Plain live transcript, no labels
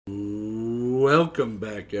Welcome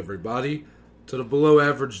back, everybody, to the Below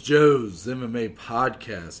Average Joe's MMA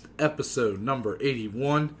podcast, episode number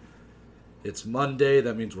 81. It's Monday.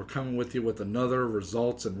 That means we're coming with you with another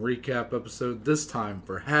results and recap episode, this time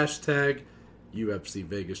for hashtag UFC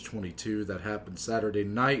Vegas 22 that happened Saturday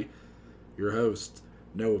night. Your host,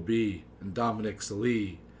 Noah B. and Dominic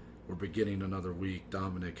Salee. We're beginning another week.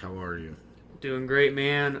 Dominic, how are you? Doing great,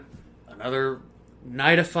 man. Another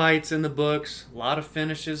night of fights in the books. A lot of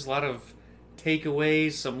finishes, a lot of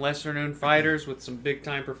takeaways, some lesser-known fighters with some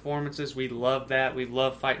big-time performances. We love that. We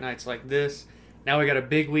love fight nights like this. Now we got a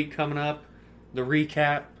big week coming up. The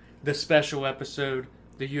recap, the special episode,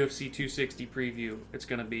 the UFC 260 preview. It's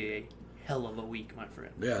going to be a hell of a week, my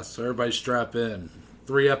friend. Yeah, so everybody strap in.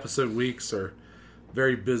 3-episode weeks are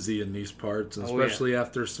very busy in these parts, especially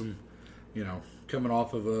after some, coming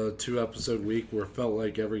off of a 2-episode week where it felt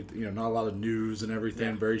like not a lot of news and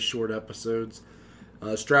everything, very short episodes.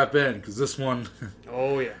 Strap in, because this one,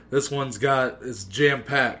 this one's it's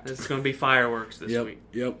jam-packed. It's going to be fireworks this week.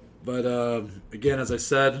 Yep. But again, as I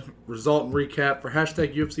said, result and recap for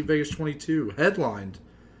hashtag UFC Vegas 22, headlined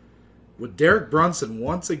with Derek Brunson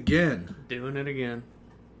once again. Doing it again.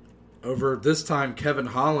 Over this time Kevin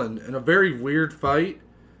Holland in a very weird fight,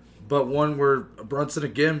 but one where Brunson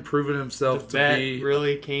again proven himself to be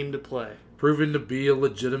really came to play. Proven to be a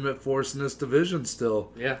legitimate force in this division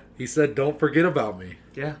still. Yeah. He said, "Don't forget about me."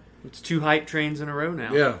 Yeah. It's 2 hype trains in a row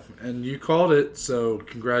now. Yeah, and you called it, so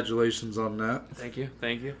congratulations on that. Thank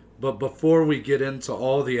you. But before we get into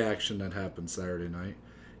all the action that happened Saturday night,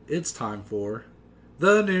 it's time for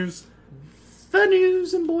the news. The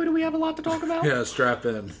news, and boy, do we have a lot to talk about. Yeah, strap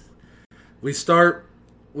in. We start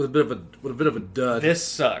with a bit of a dud. This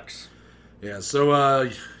sucks. Yeah, so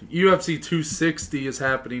UFC 260 is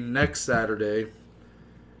happening next Saturday.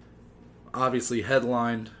 Obviously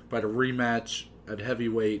headlined by the rematch at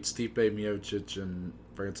heavyweight, Stipe Miocic and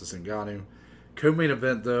Francis Ngannou. Co-main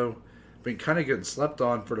event, though, been kind of getting slept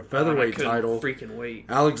on for the featherweight title. Freaking wait.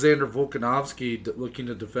 Alexander Volkanovski looking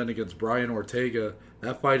to defend against Brian Ortega.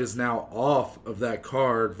 That fight is now off of that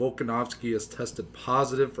card. Volkanovski has tested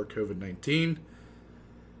positive for COVID-19.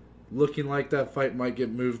 Looking like that fight might get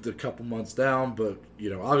moved a couple months down, but,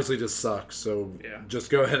 obviously this sucks. So just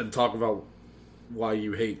go ahead and talk about why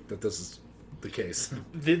you hate that this is the case.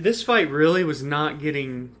 This fight really was not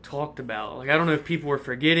getting talked about. I don't know if people were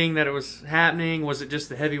forgetting that it was happening. Was it just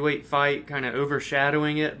the heavyweight fight kind of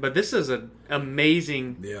overshadowing it? But this is an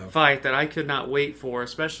amazing fight that I could not wait for,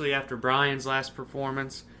 especially after Brian's last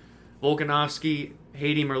performance. Volkanovski,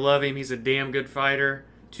 hate him or love him, he's a damn good fighter.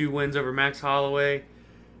 2 wins over Max Holloway.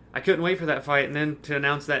 I couldn't wait for that fight, and then to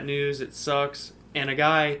announce that news, it sucks. And a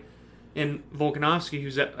guy in Volkanovski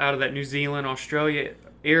who's out of that New Zealand, Australia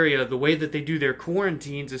area, the way that they do their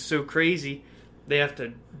quarantines is so crazy. They have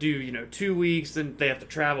to do, 2 weeks, then they have to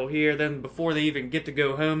travel here, then before they even get to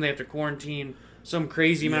go home, they have to quarantine some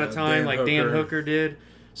crazy amount of time Dan Hooker did.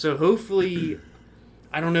 So hopefully,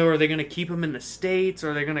 I don't know, are they going to keep him in the States,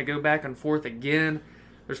 or are they going to go back and forth again?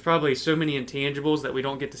 There's probably so many intangibles that we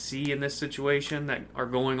don't get to see in this situation that are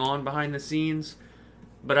going on behind the scenes.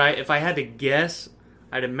 But if I had to guess,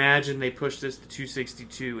 I'd imagine they push this to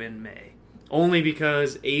 262 in May. Only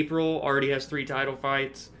because April already has 3 title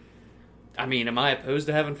fights. I mean, am I opposed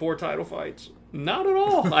to having 4 title fights? Not at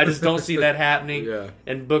all. I just don't see that happening.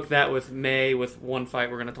 And book that with May with one fight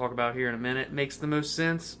we're going to talk about here in a minute. Makes the most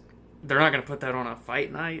sense. They're not going to put that on a fight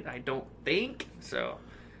night, I don't think. So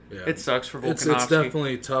it sucks for Volkanovski. It's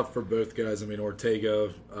definitely tough for both guys. I mean,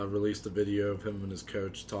 Ortega released a video of him and his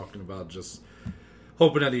coach talking about just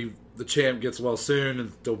hoping that the champ gets well soon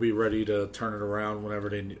and they'll be ready to turn it around whenever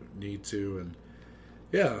they need to.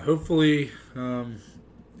 And hopefully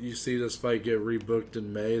you see this fight get rebooked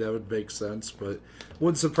in May. That would make sense, but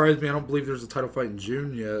wouldn't surprise me. I don't believe there's a title fight in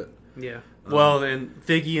June yet. Yeah. Well, and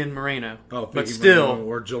Figgy and Moreno. Oh, but still, Moreno,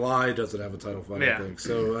 or July doesn't have a title fight, I think.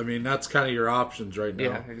 So, I mean, that's kind of your options right now.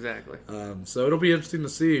 Yeah, exactly. So it'll be interesting to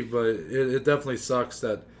see, but it definitely sucks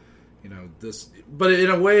that, this. But in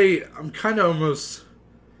a way, I'm kind of almost,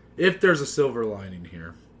 if there's a silver lining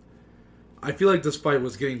here, I feel like this fight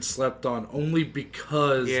was getting slept on only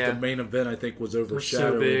because the main event, I think, was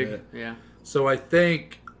overshadowing it. Yeah. So I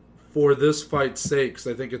think for this fight's sake, because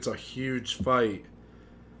I think it's a huge fight,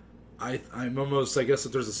 I'm almost, I guess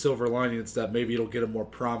if there's a silver lining, it's that maybe it'll get a more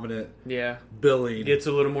prominent billing. Gets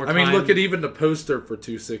a little more time. I mean, look at even the poster for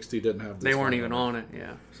 260 didn't have this. They weren't even on it,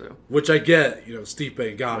 So, which I get, Stipe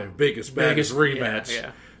and Ngannou, biggest rematch. Yeah.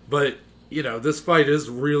 But, this fight is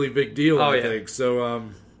a really big deal, I think. So,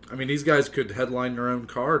 I mean, these guys could headline their own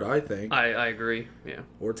card, I think. I agree,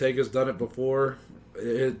 Ortega's done it before.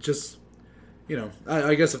 It just,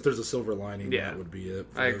 I guess if there's a silver lining, that would be it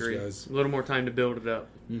for I those agree. guys. A little more time to build it up.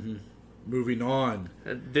 Mm-hmm. Moving on.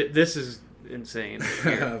 This is insane.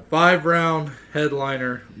 5-round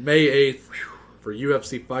headliner, May 8th for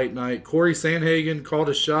UFC Fight Night. Corey Sandhagen called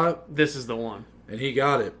a shot. This is the one. And he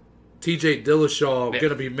got it. TJ Dillashaw going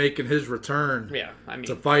to be making his return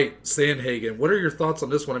to fight Sandhagen. What are your thoughts on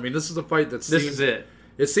this one? I mean, this is a fight that This is it.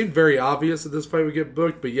 It seemed very obvious that this fight would get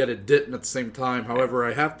booked, but yet it didn't at the same time. However,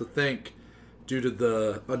 I have to think, due to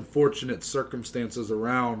the unfortunate circumstances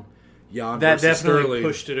around Jan that versus definitely Sterling,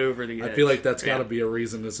 pushed it over the edge. I feel like that's got to be a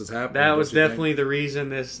reason this is happening. That was definitely the reason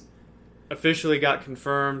this officially got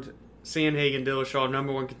confirmed. Sandhagen Dillashaw,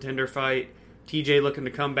 #1 contender fight. TJ looking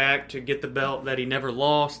to come back to get the belt that he never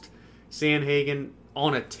lost. Sandhagen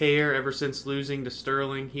on a tear ever since losing to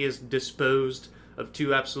Sterling. He has disposed of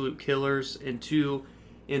 2 absolute killers in 2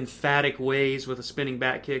 emphatic ways with a spinning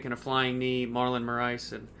back kick and a flying knee. Marlon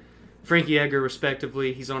Moraes and Frankie Edgar,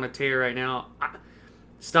 respectively. He's on a tear right now.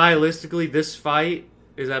 Stylistically, this fight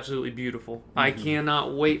is absolutely beautiful. Mm-hmm. I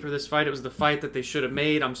cannot wait for this fight. It was the fight that they should have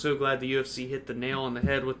made. I'm so glad the UFC hit the nail on the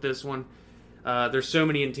head with this one. There's so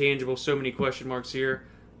many intangibles, so many question marks here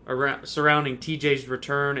surrounding TJ's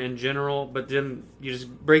return in general, but then you just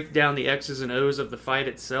break down the X's and O's of the fight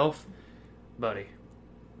itself. Buddy,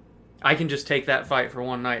 I can just take that fight for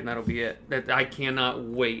one night and that'll be it. I cannot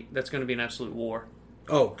wait. That's going to be an absolute war.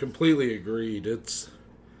 Oh, completely agreed. It's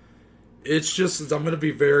just, I'm going to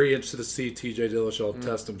be very interested to see TJ Dillashaw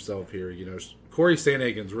test himself here. Corey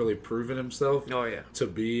Sandhagen's really proven himself to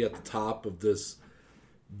be at the top of this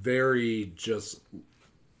very just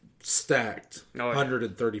stacked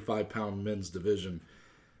 135-pound men's division.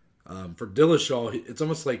 For Dillashaw, it's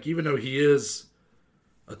almost like, even though he is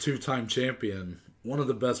a 2-time champion, one of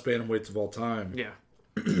the best bantamweights of all time,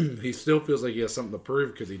 he still feels like he has something to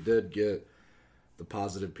prove because he did get the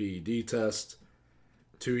positive PED test,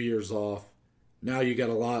 2 years off. Now you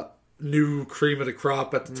got a lot new cream of the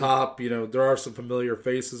crop at the top. There are some familiar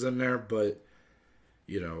faces in there, but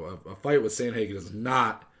a fight with Sandhagen is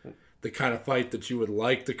not the kind of fight that you would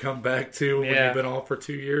like to come back to when you've been off for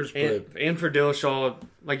 2 years. And for Dillashaw,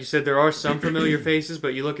 like you said, there are some familiar faces,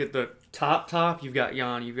 but you look at the top, you've got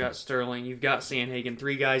Jan, you've got Sterling, you've got Sandhagen,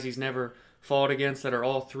 3 guys he's never fought against that are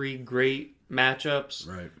all 3 great matchups,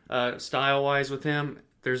 style-wise with him.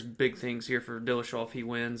 There's big things here for Dillashaw if he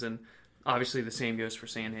wins, and obviously the same goes for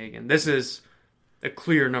Sandhagen. This is a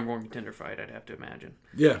clear #1 contender fight, I'd have to imagine.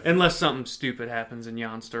 Yeah. Unless something stupid happens in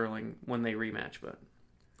Jan Sterling when they rematch, but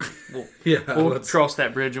we'll cross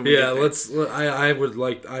that bridge when we get there.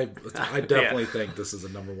 I definitely think this is a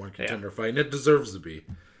 #1 contender fight, and it deserves to be.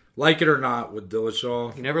 Like it or not, with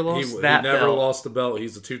Dillashaw, he never lost he never lost the belt.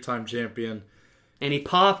 He's a 2-time champion, and he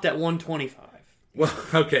popped at 125. Well,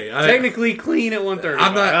 okay, technically clean at 130.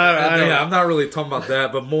 I'm not really talking about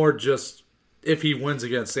that, but more just if he wins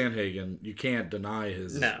against Sandhagen, you can't deny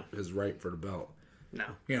his right for the belt. No,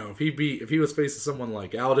 if he was facing someone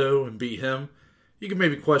like Aldo and beat him, you can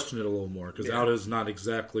maybe question it a little more because Aldo's not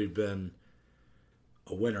exactly been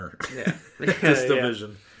a winner this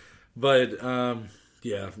division. But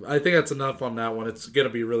I think that's enough on that one. It's going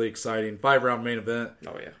to be really exciting. 5-round main event.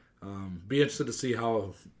 Oh yeah. Be interested to see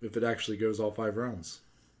if it actually goes all 5 rounds.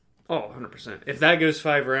 Oh, 100%. If that goes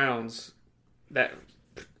 5 rounds, that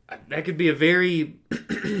could be a very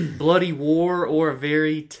bloody war or a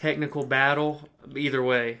very technical battle. Either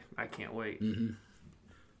way, I can't wait. Mm-hmm.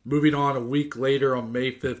 Moving on, a week later on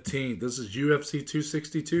May 15th, this is UFC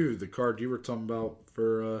 262, the card you were talking about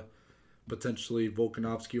for potentially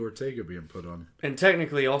Volkanovski Ortega being put on. And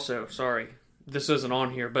technically also, sorry, this isn't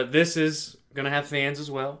on here, but this is going to have fans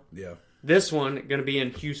as well. Yeah. This one going to be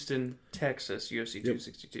in Houston, Texas, UFC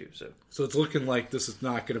 262. So it's looking like this is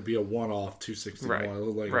not going to be a one-off 261. Right. It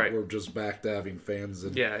looks like we're just back to having fans.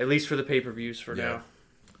 At least for the pay-per-views for now.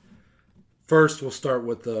 First, we'll start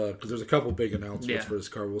with because there's a couple big announcements for this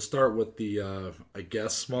card. We'll start with the, I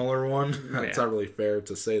guess, smaller one. It's not really fair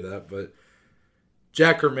to say that, but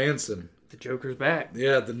Jack Hermansson. The Joker's back.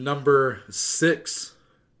 Yeah, the number 6.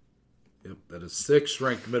 Yep, that is 6th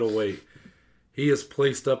ranked middleweight. He is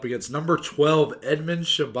placed up against number 12, Edmund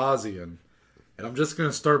Shabazian. And I'm just going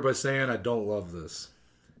to start by saying I don't love this.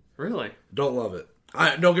 Really? Don't love it.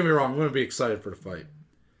 Don't get me wrong. I'm going to be excited for the fight.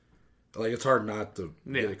 Like, it's hard not to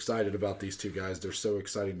get excited about these two guys. They're so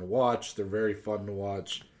exciting to watch. They're very fun to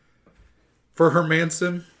watch. For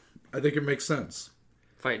Hermansson, I think it makes sense.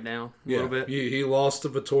 Fight down a little bit. He lost to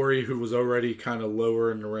Vettori, who was already kind of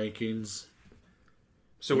lower in the rankings.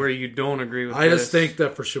 So where you don't agree with I just think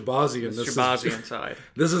that for Shahbazyan, side.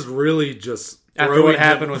 This is really just after what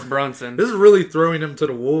happened with Brunson. This is really throwing him to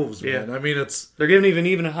the wolves, man. Yeah. I mean, they're giving him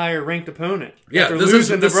even a higher ranked opponent. Yeah, after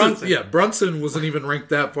losing to Brunson. Brunson wasn't even ranked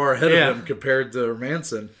that far ahead of him compared to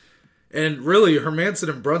Hermansson. And really, Hermansson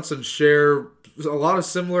and Brunson share a lot of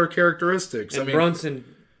similar characteristics. And Brunson,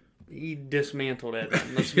 he dismantled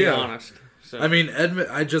Edmund, let's be honest. So. I mean, Edmund,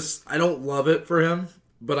 I don't love it for him,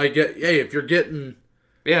 but I get, if you're getting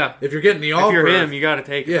the offer. If you're him, you got to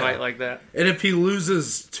take a fight like that. And if he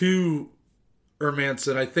loses to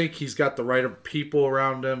Hermansson, I think he's got the right people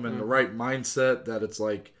around him and the right mindset that it's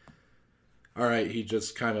like, all right, he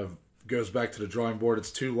just kind of goes back to the drawing board.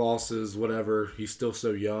 It's 2 losses, whatever. He's still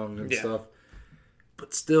so young and stuff.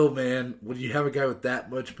 But still, man, when you have a guy with that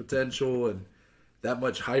much potential and that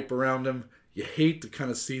much hype around him, you hate to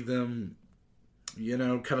kind of see them,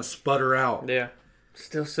 kind of sputter out. Yeah.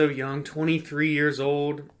 Still so young, 23 years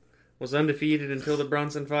old, was undefeated until the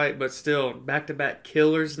Brunson fight, but still back-to-back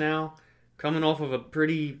killers now, coming off of a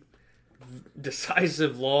pretty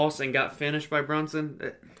decisive loss and got finished by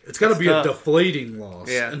Brunson. It's got to be tough. A deflating loss.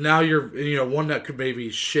 Yeah. And now you're, one that could maybe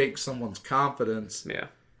shake someone's confidence. Yeah.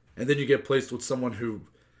 And then you get placed with someone who, I'm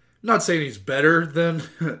not saying he's better than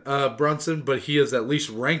Brunson, but he is at least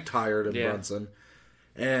ranked higher than Brunson.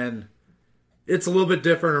 And it's a little bit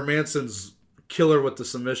different. Hermansson's killer with the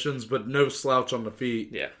submissions, but no slouch on the feet.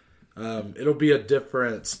 Yeah. It'll be a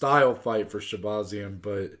different style fight for Shahbazyan,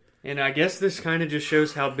 but... And I guess this kind of just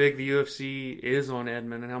shows how big the UFC is on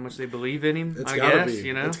Edmund and how much they believe in him. It's got to be.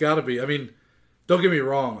 It's got to be. I mean, don't get me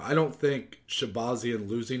wrong. I don't think Shahbazyan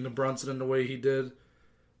losing to Brunson in the way he did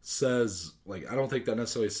says, I don't think that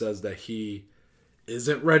necessarily says that he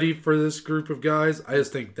isn't ready for this group of guys. I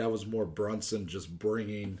just think that was more Brunson just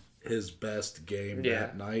bringing his best game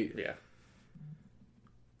that night. Yeah.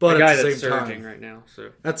 But the guy at the that's same surging time, right now.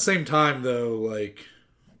 So at the same time, though,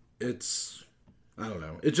 it's... I don't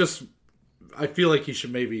know. It just, I feel like he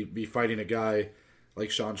should maybe be fighting a guy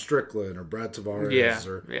like Sean Strickland or Brad Tavares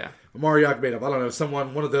or Omari Akhmedov. I don't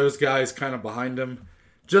know, one of those guys kind of behind him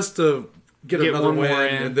just to get another win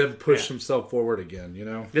and then push himself forward again,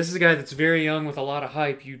 This is a guy that's very young with a lot of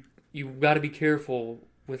hype. You got to be careful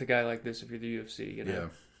with a guy like this if you're the UFC, Yeah,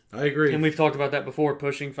 I agree. And we've talked about that before,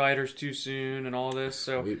 pushing fighters too soon and all this.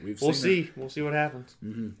 So we'll see. We'll see what happens.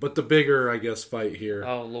 Mm-hmm. But the bigger, I guess, fight here.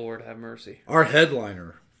 Oh, Lord, have mercy. Our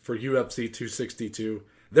headliner for UFC 262.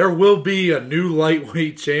 There will be a new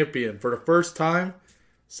lightweight champion for the first time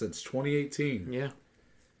since 2018. Yeah.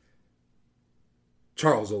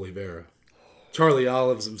 Charles Oliveira. Charlie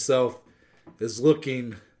Olives himself is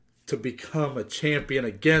looking to become a champion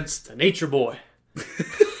against... The Nature Boy.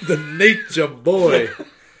 The Nature Boy.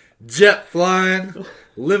 Jet flying,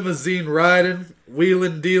 limousine riding,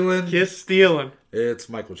 wheeling dealing. Kiss stealing. It's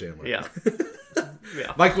Michael Chandler. Yeah.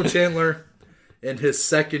 Michael Chandler in his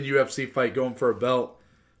second UFC fight going for a belt.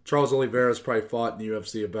 Charles Oliveira's probably fought in the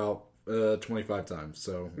UFC about 25 times.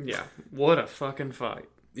 So yeah. What a fucking fight.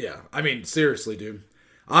 Yeah. I mean, seriously, dude.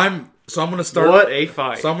 I'm going to start. What a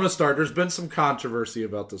fight. So I'm going to start. There's been some controversy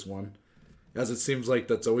about this one. As it seems like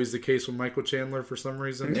that's always the case with Michael Chandler for some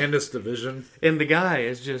reason. And this division. And the guy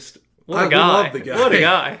is just... What a guy. I love the guy. What a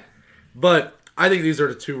guy. But I think these are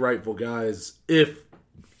the two rightful guys if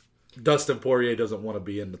Dustin Poirier doesn't want to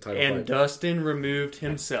be in the title fight. And Dustin removed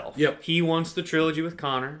himself. Yep. He wants the trilogy with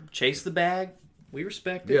Conor. Chase the bag. We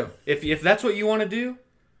respect it. Yeah. If that's what you want to do,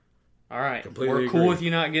 all right. Completely We're cool with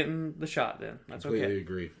you not getting the shot then. That's okay. Completely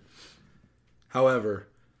agree. However...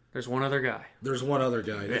 There's one other guy. There's one other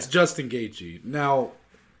guy. It's Justin Gaethje. Now,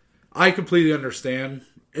 I completely understand.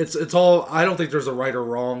 It's all... I don't think there's a right or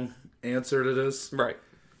wrong answer to this. Right.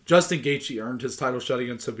 Justin Gaethje earned his title shot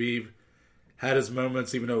against Khabib. Had his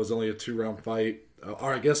moments, even though it was only a 2-round fight.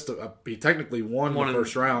 Or I guess he technically won the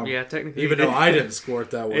first round. Yeah, technically. Even though I didn't score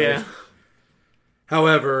it that way. Yeah.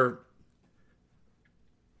 However,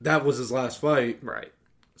 that was his last fight. Right.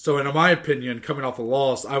 So, in my opinion, coming off a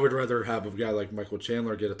loss, I would rather have a guy like Michael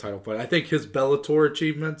Chandler get a title fight. I think his Bellator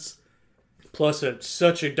achievements... Plus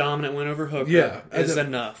such a dominant win over Hooker is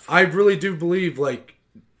enough. I really do believe,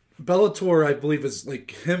 Bellator, I believe, is,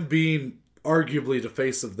 him being arguably the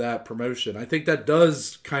face of that promotion. I think that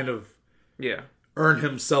does kind of earn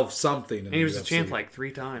himself something. And he was a champ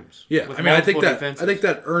 3 times. Yeah, I mean, I think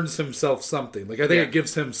that earns himself something. I think it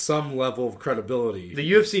gives him some level of credibility.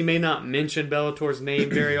 The UFC may not mention Bellator's name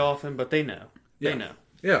very often, but they know. They know.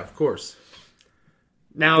 Yeah, of course.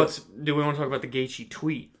 Now do we want to talk about the Gaethje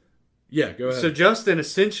tweet? Yeah, go ahead. So Justin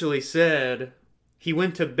essentially said he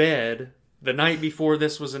went to bed the night before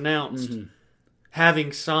this was announced,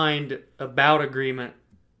 having signed a bout agreement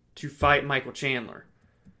to fight Michael Chandler.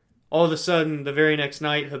 all of a sudden, the very next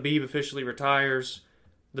night, Khabib officially retires.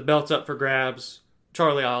 The belt's up for grabs.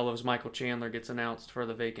 Charlie Olive's Michael Chandler gets announced for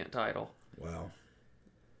the vacant title. Wow.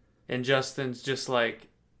 And Justin's just like,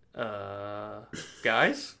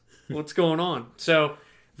 guys, what's going on? So,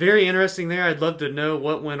 very interesting there. I'd love to know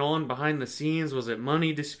what went on behind the scenes. Was it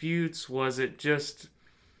money disputes? Was it just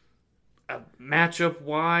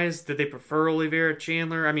matchup-wise? Did they prefer Oliveira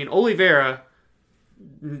Chandler? I mean, Oliveira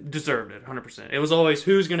deserved it 100%. It was always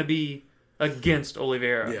who's going to be against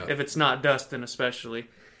Oliveira, if it's not Dustin especially.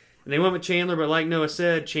 And they went with Chandler, but like Noah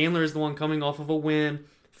said, Chandler is the one coming off of a win,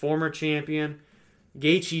 former champion.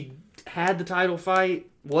 Gaethje had the title fight,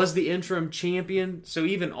 was the interim champion, so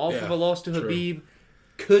even off of a loss to Khabib,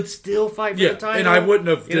 could still fight for the title. And I wouldn't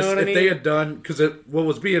have if they had done, because what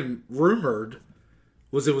was being rumored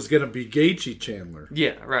was it was going to be Gaethje Chandler.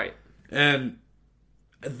 Yeah, right. And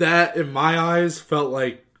that, in my eyes, felt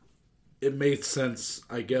like it made sense,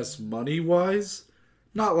 I guess, money-wise.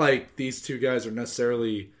 Not like these two guys are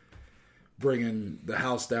necessarily bringing the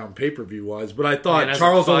house down pay-per-view-wise, but I thought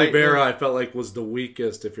Charles Oliveira, I felt like, was the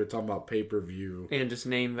weakest if you're talking about pay-per-view. And just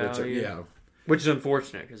name value. Which is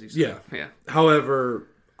unfortunate, because he's... Yeah. However,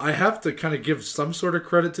 I have to kind of give some sort of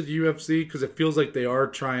credit to the UFC, because it feels like they are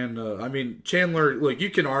trying to... I mean, Chandler, you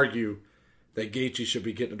can argue that Gaethje should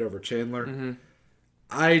be getting it over Chandler. Mm-hmm.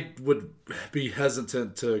 I would be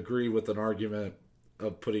hesitant to agree with an argument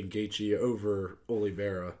of putting Gaethje over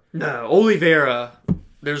Oliveira. No, Oliveira,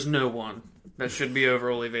 there's no one that should be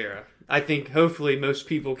over Oliveira. I think hopefully most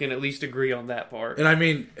people can at least agree on that part. And I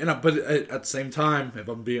mean, but at the same time,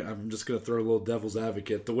 I'm just going to throw a little devil's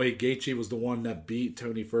advocate. The way Gaethje was the one that beat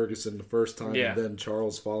Tony Ferguson the first time, and then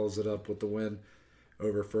Charles follows it up with the win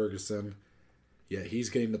over Ferguson. Yeah, he's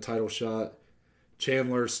getting the title shot.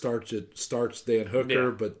 Chandler starts Dan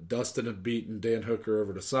Hooker, but Dustin had beaten Dan Hooker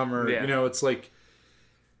over the summer. Yeah. It's like,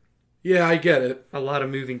 yeah, I get it. A lot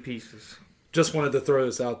of moving pieces. Just wanted to throw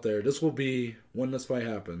this out there. This will be, when this fight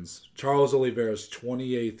happens, Charles Oliveira's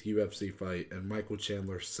 28th UFC fight and Michael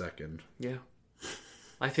Chandler's 2nd. Yeah.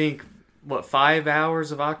 I think, 5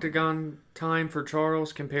 hours of octagon time for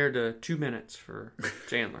Charles compared to 2 minutes for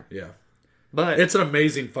Chandler. Yeah. But it's an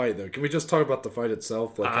amazing fight, though. Can we just talk about the fight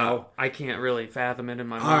itself? How I can't really fathom it in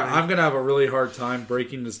my mind. I'm going to have a really hard time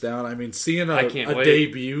breaking this down. I mean, seeing a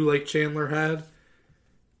debut like Chandler had,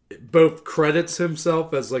 both credits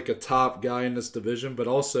himself as a top guy in this division, but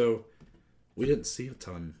also we didn't see a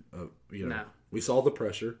ton of, No. We saw the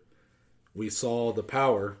pressure. We saw the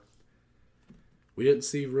power. We didn't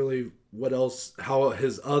see really how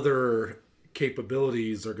his other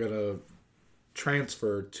capabilities are going to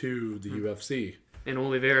transfer to the UFC. And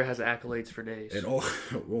Oliveira has accolades for days. And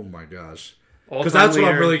oh my gosh. Because that's what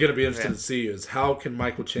I'm really going to be interested to see is how can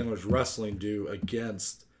Michael Chandler's wrestling do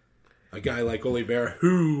against a guy like Oliveira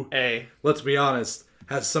who, let's be honest,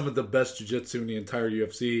 has some of the best jiu-jitsu in the entire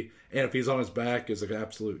UFC, and if he's on his back is an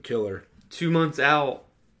absolute killer. 2 months out,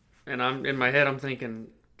 and I'm in my head I'm thinking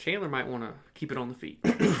Chandler might want to keep it on the feet.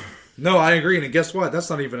 No, I agree, and guess what? That's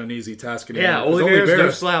not even an easy task anymore. Yeah, Oliveira's no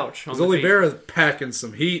slouch. Oliveira's packing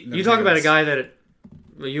some heat. You talk about a guy that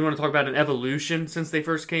you want to talk about an evolution since they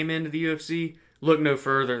first came into the UFC. Look no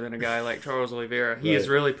further than a guy like Charles Oliveira. He has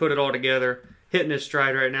really put it all together, hitting his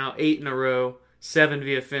stride right now. 8 in a row, 7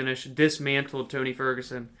 via finish, dismantled Tony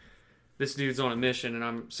Ferguson. This dude's on a mission, and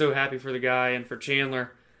I'm so happy for the guy and for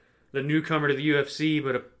Chandler, the newcomer to the UFC,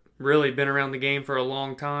 but really been around the game for a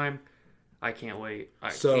long time. I can't wait. I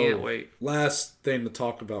can't wait. Last thing to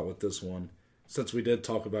talk about with this one, since we did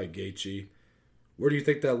talk about Gaethje, where do you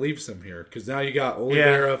think that leaves him here? Because now you got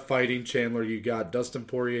Oliveira fighting Chandler, you got Dustin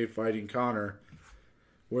Poirier fighting Conor.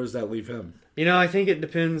 Where does that leave him? I think it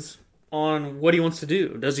depends on what he wants to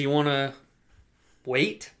do. Does he want to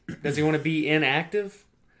wait? Does he want to be inactive?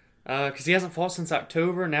 Because he hasn't fought since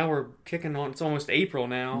October. Now we're kicking on. It's almost April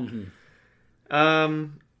now. Mm-hmm.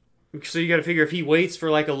 So you got to figure if he waits for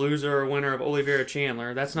a loser or winner of Oliveira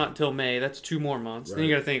Chandler, that's not until May. That's 2 more months. Right. Then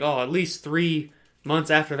you got to think, at least 3 months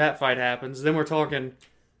after that fight happens. Then we're talking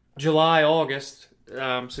July, August.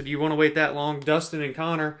 So do you want to wait that long? Dustin and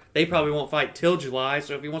Conor, they probably won't fight till July.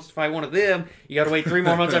 So if he wants to fight one of them, you got to wait 3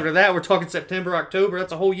 more months after that. We're talking September, October.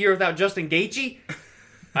 That's a whole year without Justin Gaethje.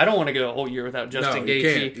 I don't want to go a whole year without Justin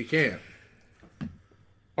Gaethje. You can't.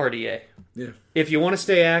 RDA. Yeah. If you want to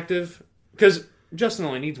stay active, because Justin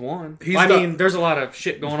only needs one. There's a lot of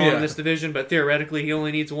shit going on in this division, but theoretically he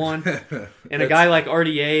only needs one. And a guy like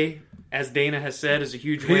RDA, as Dana has said, is a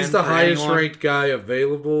huge win. He's the highest ranked guy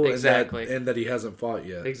available, exactly, and that he hasn't fought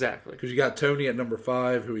yet. Exactly. Because you got Tony at number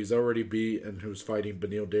 5, who he's already beat, and who's fighting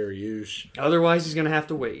Beneil Dariush. Otherwise, he's going to have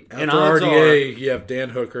to wait. After RDA, you have Dan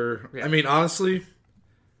Hooker. Yeah. I mean, honestly,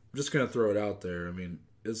 just going to throw it out there. I mean,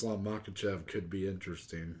 Islam Makhachev could be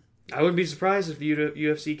interesting. I wouldn't be surprised if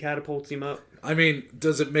UFC catapults him up. I mean,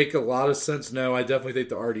 does it make a lot of sense? No, I definitely think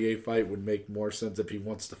the RDA fight would make more sense if he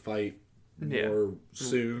wants to fight more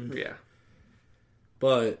soon. Yeah.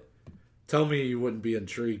 But tell me you wouldn't be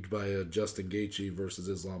intrigued by a Justin Gaethje versus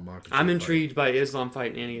Islam Makhachev. I'm intrigued by Islam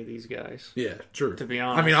fighting any of these guys. Yeah, true. To be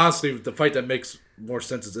honest. I mean, honestly, the fight that makes more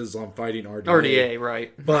sense is Islam fighting RDA. RDA,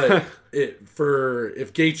 right. But if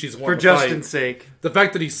Gaethje's wanting for to Justin's fight, sake. the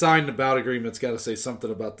fact that he signed the bout agreement's got to say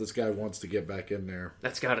something about this guy wants to get back in there.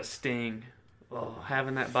 That's got to sting. Oh,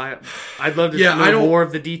 having that buyout. I'd love to know more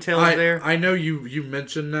of the details there. I know you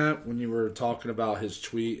mentioned that when you were talking about his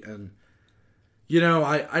tweet, and you know,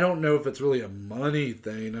 I don't know if it's really a money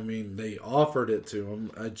thing. I mean, they offered it to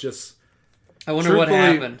him. I wonder what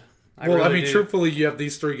happened. Truthfully, you have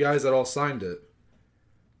these three guys that all signed it.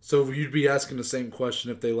 So you'd be asking the same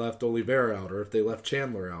question if they left Oliveira out or if they left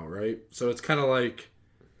Chandler out, right? So it's kind of like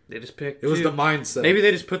they just picked. It was the mindset. Maybe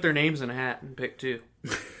they just put their names in a hat and picked two.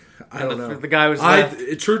 I don't know. The guy was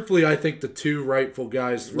left. Truthfully, I think the two rightful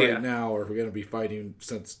guys now are going to be fighting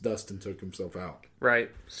since Dustin took himself out. Right.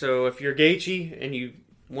 So if you're Gaethje and you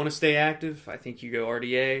want to stay active, I think you go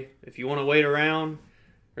RDA. If you want to wait around,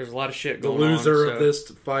 there's a lot of shit going on. The loser of this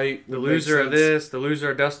fight. The loser of this. The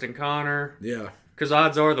loser of Dustin Connor. Yeah. Because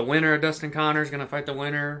odds are the winner of Dustin Connor is going to fight the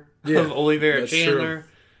winner of Oliveira Chandler. True.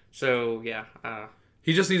 So, yeah.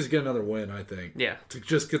 He just needs to get another win, I think. Yeah. To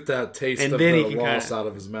just get that taste of the loss out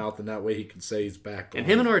of his mouth, and that way he can say he's back. And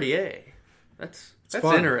him and RDA. That's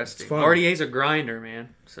interesting. RDA's a grinder,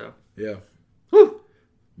 man. So yeah. Whew.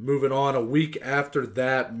 Moving on, a week after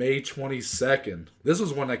that, May 22nd. This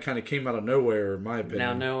was one that kind of came out of nowhere, in my opinion.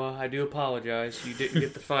 Now, Noah, I do apologize. You didn't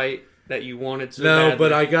get the fight that you wanted so badly. No,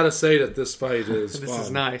 but I got to say that this fight is this fun. Is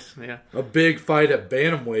nice, yeah. A big fight at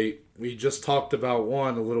bantamweight. We just talked about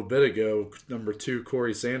one a little bit ago. Number 2,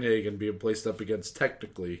 Corey Sandhagen being placed up against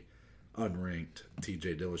technically unranked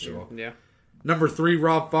TJ Dillashaw. Yeah. Number 3,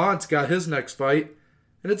 Rob Font's got his next fight,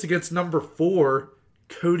 and it's against number 4,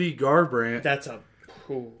 Cody Garbrandt. That's a...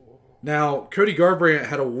 Ooh. Now, Cody Garbrandt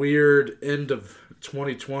had a weird end of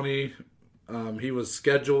 2020. He was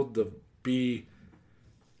scheduled to be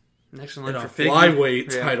in a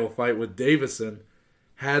flyweight title fight with Davison.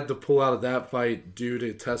 Had to pull out of that fight due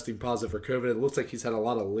to testing positive for COVID. It looks like he's had a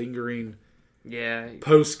lot of lingering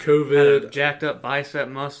post-COVID. Jacked up bicep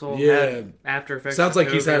muscle. Yeah. After effects Sounds like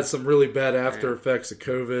COVID. He's had some really bad after effects of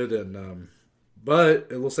COVID. And but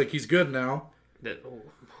it looks like he's good now.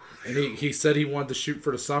 And he said he wanted to shoot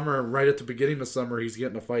for the summer. And right at the beginning of summer, he's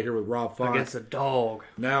getting a fight here with Rob Font. Against a dog.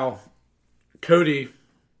 Now, Cody,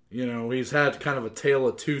 he's had kind of a tale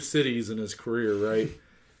of two cities in his career, right?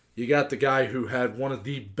 You got the guy who had one of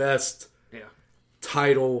the best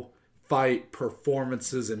title fight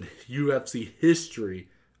performances in UFC history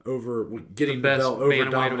over getting the belt over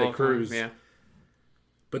Dominic Cruz. Yeah.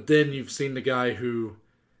 But then you've seen the guy who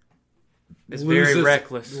is very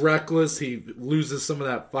reckless. Reckless. He loses some of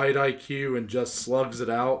that fight IQ and just slugs it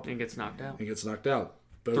out. And gets knocked out.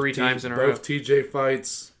 Both 3 times in a row. Both TJ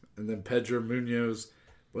fights and then Pedro Munoz.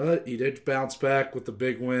 But he did bounce back with the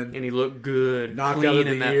big win. And he looked good. Knockout of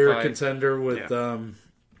the year contender with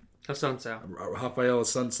Assunção. Rafael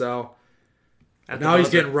Assunção. Now he's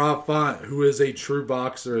getting Rob Font, who is a true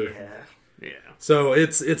boxer. Yeah. So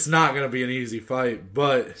it's not going to be an easy fight,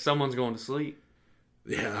 but someone's going to sleep.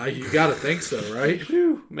 Yeah, you got to think so, right?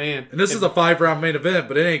 Whew, man. And this is a 5-round main event,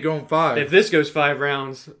 but it ain't going 5. If this goes 5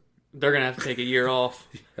 rounds, they're going to have to take a year off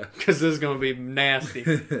because this is going to be nasty.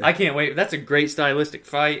 I can't wait. That's a great stylistic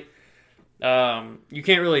fight. You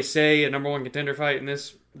can't really say a number 1 contender fight in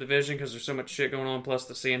this division because there's so much shit going on, plus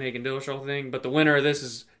the Sandhagen Dillashaw thing. But the winner of this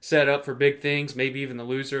is set up for big things, maybe even the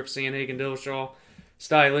loser of Sandhagen Dillashaw.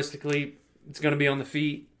 Stylistically, it's going to be on the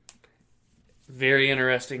feet. Very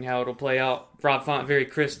interesting how it'll play out. Rob Font, very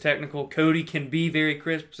crisp technical. Cody can be very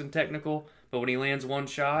crisp and technical, but when he lands one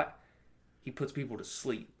shot, he puts people to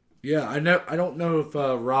sleep. Yeah, I don't know if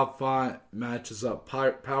Rob Font matches up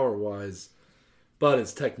power-wise, but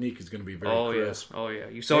his technique is going to be very crisp. Oh, yeah.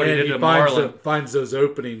 You saw what he did to Marlon. Finds those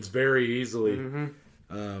openings very easily.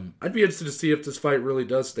 Mm-hmm. I'd be interested to see if this fight really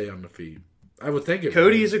does stay on the feet. I would think it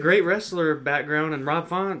Cody would. is a great wrestler background, and Rob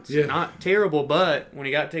Font's not terrible, but when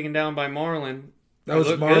he got taken down by Marlon, that was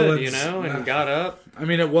Marlon's, good, and got up. I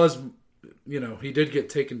mean, it was, he did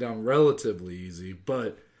get taken down relatively easy,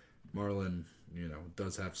 but Marlon,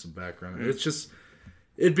 does have some background. Mm-hmm. It's just,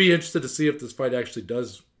 it'd be interesting to see if this fight actually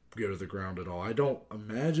does go to the ground at all. I don't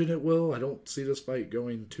imagine it will. I don't see this fight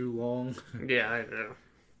going too long. Yeah, I know.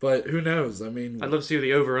 But who knows? I mean, I'd love to see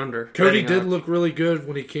the over/under. Cody did look really good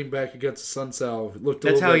when he came back against Sunsal.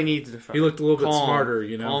 That's how he needs to fight. He looked a little bit smarter,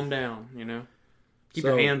 Calm down, Keep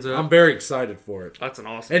your hands up. I'm very excited for it. That's an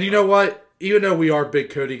awesome And you know what? Even though we are big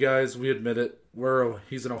Cody guys, we admit it.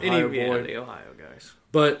 He's an Ohio boy. Yeah, the Ohio guys.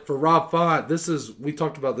 But for Rob Font, we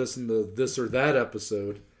talked about this in the This or That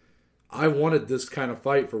episode. I wanted this kind of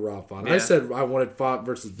fight for Rob Font. Yeah. I said I wanted Font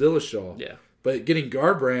versus Dillashaw. Yeah. But getting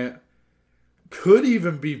Garbrandt could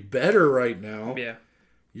even be better right now. Yeah.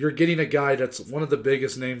 You're getting a guy that's one of the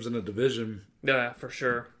biggest names in the division. Yeah, for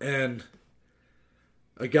sure. And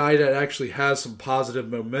a guy that actually has some positive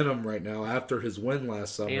momentum right now after his win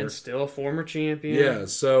last summer. And still a former champion. Yeah,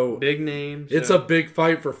 so big name. It's a big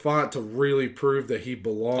fight for Font to really prove that he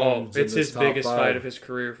belongs in this top 5. It's his biggest fight of his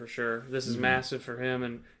career for sure. This is massive for him.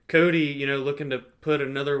 And Cody, looking to put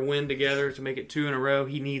another win together to make it 2 in a row,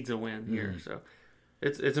 he needs a win here. So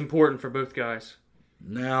it's important for both guys.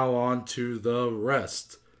 Now on to the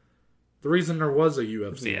rest. The reason there was a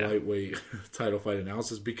UFC lightweight title fight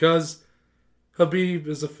announced is because Khabib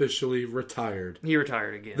is officially retired. He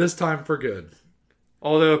retired again. This time for good.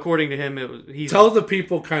 Although, according to him, tell the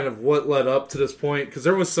people kind of what led up to this point, because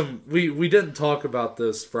there was some... We didn't talk about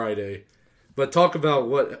this Friday, but talk about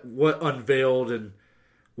what unveiled and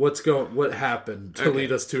what happened to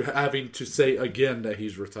lead us to having to say again that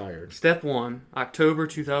he's retired. Step 1, October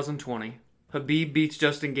 2020. Khabib beats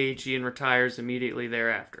Justin Gaethje and retires immediately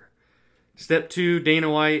thereafter. Step 2, Dana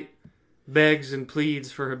White begs and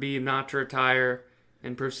pleads for Khabib not to retire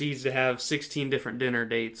and proceeds to have 16 different dinner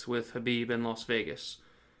dates with Khabib in Las Vegas.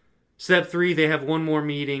 Step 3, they have one more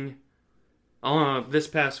meeting this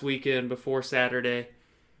past weekend before Saturday,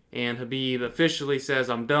 and Khabib officially says,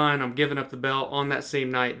 I'm done, I'm giving up the belt. On that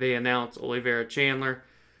same night, they announce Oliveira Chandler.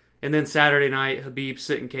 And then Saturday night, Khabib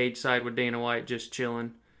sitting cage side with Dana White, just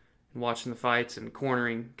chilling and watching the fights and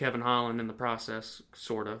cornering Kevin Holland in the process,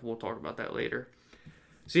 sort of. We'll talk about that later.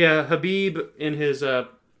 So yeah, Khabib, in his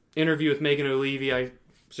interview with Megan O'Leary, I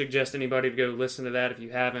suggest anybody to go listen to that if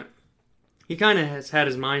you haven't. He kind of has had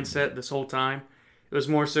his mindset this whole time. It was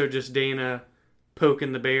more so just Dana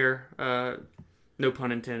poking the bear, no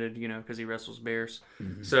pun intended, because he wrestles bears.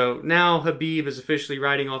 Mm-hmm. So now Khabib is officially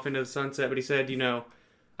riding off into the sunset, but he said,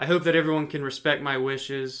 I hope that everyone can respect my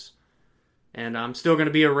wishes, and I'm still going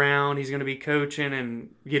to be around. He's going to be coaching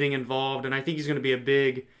and getting involved, and I think he's going to be a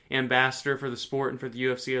big ambassador for the sport and for the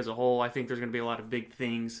UFC as a whole. I think there's going to be a lot of big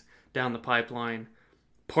things down the pipeline,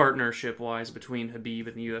 partnership-wise, between Khabib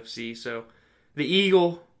and the UFC. So the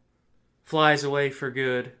Eagle flies away for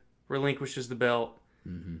good, relinquishes the belt,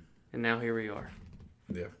 and now here we are.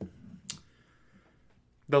 Yeah.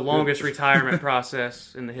 The longest retirement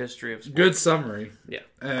process in the history of sport. Good summary. Yeah.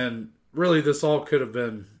 And really, this all should have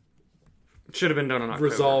been done in October.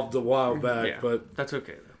 Resolved a while back, but that's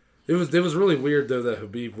okay though. It was really weird though that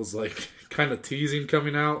Khabib was like kind of teasing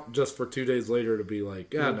coming out just for 2 days later to be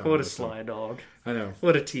like, no. What a sly dog. I know.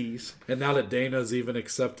 What a tease. And now that Dana's even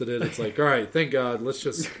accepted it, it's like, all right, thank God, let's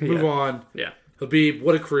just move on. Yeah. Khabib,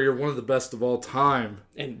 what a career, one of the best of all time.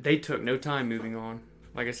 And they took no time moving on.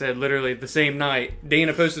 Like I said, literally the same night,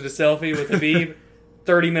 Dana posted a selfie with Khabib.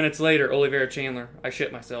 30 minutes later, Oliveira Chandler. I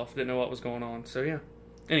shit myself. Didn't know what was going on. So, yeah.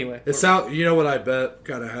 Anyway. You know what I bet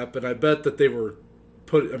kind of happened? I bet that they were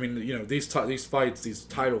these fights, these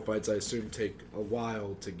title fights, I assume take a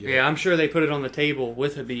while to get. Yeah, I'm sure they put it on the table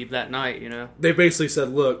with Khabib that night, They basically said,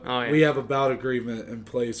 look, we have a bout agreement in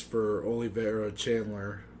place for Oliveira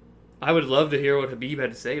Chandler. I would love to hear what Khabib had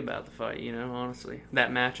to say about the fight, honestly. That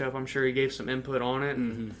matchup, I'm sure he gave some input on it.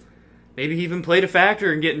 And maybe he even played a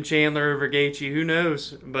factor in getting Chandler over Gaethje. Who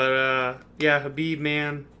knows? But, Khabib,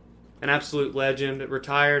 man, an absolute legend.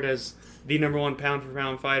 Retired as the number 1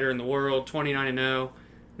 pound-for-pound fighter in the world, 29-0.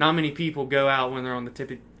 Not many people go out when they're on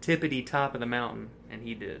the tippity top of the mountain, and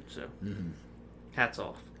he did. So, hats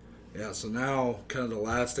off. Yeah, so now, kind of the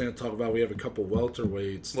last thing to talk about, we have a couple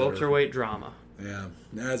welterweights. Welterweight drama. Yeah,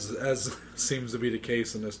 as seems to be the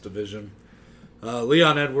case in this division.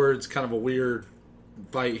 Leon Edwards, kind of a weird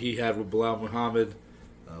fight he had with Bilal Muhammad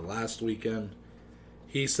last weekend.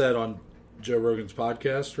 He said on Joe Rogan's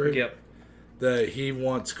podcast, right? Yep. That he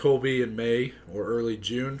wants Colby in May or early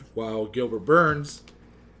June, while Gilbert Burns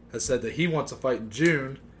has said that he wants a fight in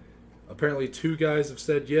June. Apparently 2 guys have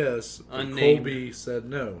said yes, but Colby said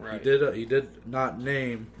no. Right. He did not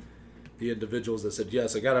name the individuals that said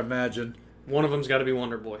yes. I got to imagine... One of them's got to be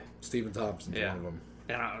Wonder Boy. Stephen Thompson's one of them.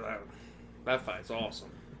 And that fight's awesome,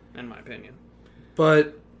 in my opinion.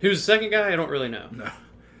 But... Who's the second guy? I don't really know. No.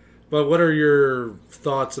 But what are your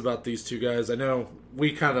thoughts about these 2 guys? I know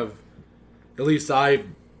we kind of... At least I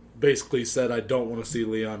basically said I don't want to see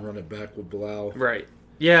Leon run it back with Bilal. Right.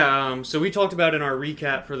 Yeah, so we talked about in our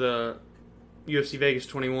recap for the UFC Vegas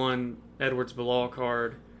 21 Edwards-Bilal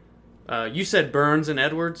card. You said Burns and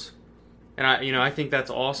Edwards, and I think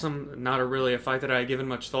that's awesome. Not really a fight that I had given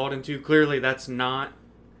much thought into. Clearly, that's not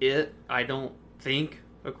it. I don't think,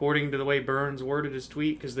 according to the way Burns worded his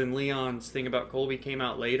tweet, because then Leon's thing about Colby came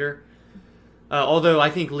out later. Although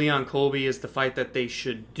I think Leon Colby is the fight that they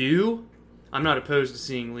should do. I'm not opposed to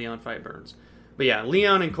seeing Leon fight Burns. But yeah,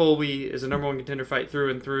 Leon and Colby is a number one contender fight through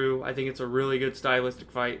and through. I think it's a really good stylistic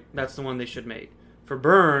fight. That's the one they should make. For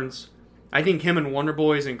Burns, I think him and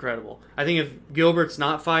Wonderboy is incredible. I think if Gilbert's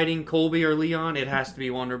not fighting Colby or Leon, it has to be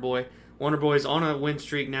Wonderboy. Wonderboy's on a win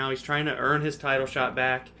streak now. He's trying to earn his title shot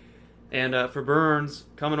back. And for Burns,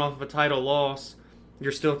 coming off of a title loss,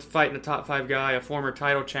 you're still fighting a top 5 guy, a former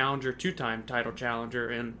title challenger, 2-time title challenger.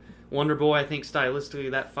 And Wonderboy, I think stylistically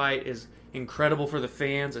that fight is incredible for the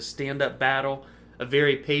fans, a stand-up battle, a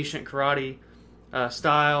very patient karate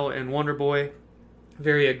style, and Wonderboy,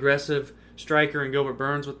 very aggressive striker, and Gilbert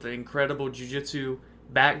Burns with the incredible jiu-jitsu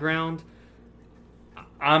background.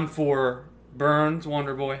 I'm for Burns,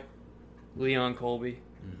 Wonderboy, Leon Colby.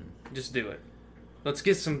 Mm-hmm. Just do it. Let's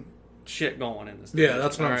get some shit going in this. Yeah,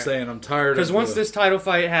 that's what I'm saying. I'm tired of because once this title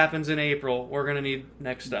fight happens in April, we're going to need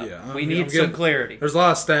next up. Yeah, we need some clarity. There's a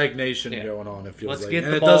lot of stagnation going on, it feels like. And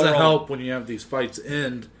it doesn't help when you have these fights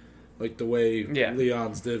end like the way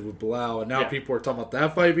Leon's did with Bilal, and now people are talking about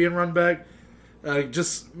that fight being run back.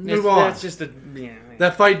 Just move on. That's just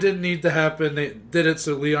that fight didn't need to happen. They did it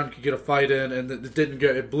so Leon could get a fight in, and it didn't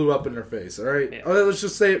get. It blew up in their face. All right, let's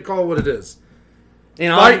just say it. Call it what it is.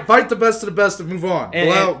 Fight the best of the best and move on.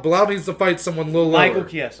 Bilal needs to fight someone a little lower. Michael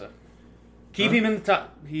Chiesa. Keep him in the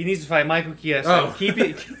top. He needs to fight Michael Chiesa. Oh. Keep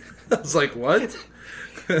it. I was like, what?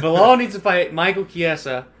 Bilal needs to fight Michael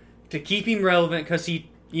Chiesa to keep him relevant because he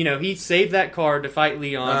saved that card to fight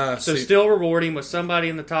Leon. Still reward him with somebody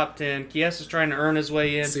in the top 10. Chiesa's trying to earn his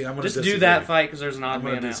way in. Just do that fight because there's an odd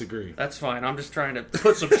man out. Disagree. That's fine. I'm just trying to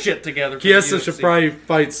put some shit together. Chiesa should probably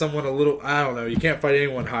fight someone a little. I don't know. You can't fight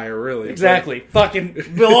anyone higher, really. Exactly. Fucking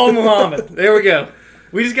Bilal Muhammad. There we go.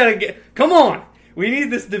 We just gotta get. Come on. We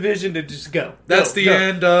need this division to just go. That's the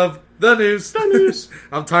end of the news. The news.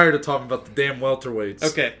 I'm tired of talking about the damn welterweights.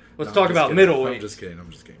 Okay. Let's talk about middleweight. I'm just kidding.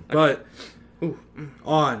 Okay. But.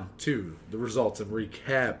 On to the results and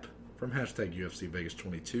recap from hashtag UFC Vegas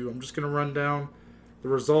 22. I'm just going to run down the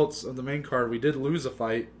results of the main card. We did lose a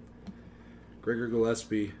fight. Gregor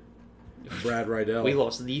Gillespie and Brad Riddell. We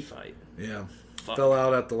lost the fight. Yeah. Fell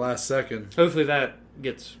out at the last second. Hopefully that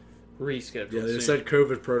gets rescheduled. Yeah, they said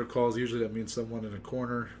COVID protocols. Usually that means someone in a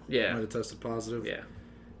corner might have tested positive. Yeah.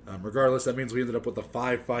 Regardless, that means we ended up with a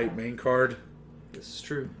 5-fight main card. This is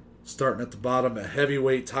true. Starting at the bottom, a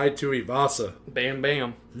heavyweight Tai Tuivasa. Bam,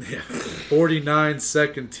 bam. Yeah.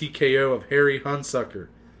 49-second TKO of Harry Hunsucker,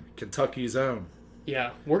 Kentucky's own.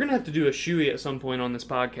 Yeah. We're going to have to do a shoey at some point on this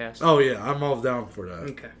podcast. Oh, yeah. I'm all down for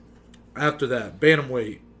that. Okay. After that,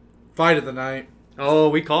 bantamweight. Fight of the night. Oh,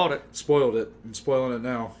 we called it. Spoiled it. I'm spoiling it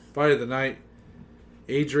now. Fight of the night.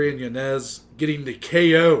 Adrian Yanez getting the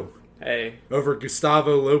KO. Hey. Over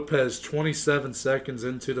Gustavo Lopez 27 seconds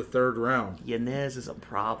into the third round. Yanez is a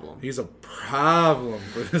problem. He's a problem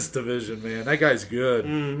for this division, man. That guy's good.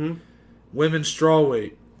 Mm-hmm. Women's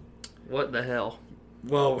strawweight. What the hell?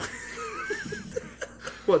 Well,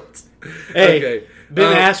 what? Hey, okay.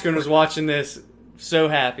 Ben Askren was watching this so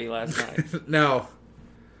happy last night. Now,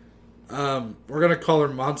 we're going to call her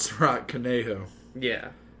Montserrat Conejo. Yeah.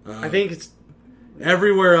 I think it's...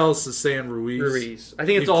 Everywhere else is saying Ruiz. I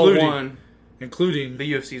think it's all one. Including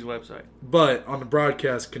the UFC's website. But on the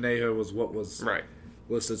broadcast, Conejo was what was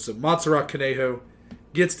listed. So Montserrat Conejo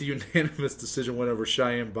gets the unanimous decision win over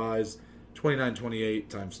Cheyenne Buys, 29-28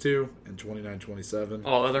 times 2 and 29-27.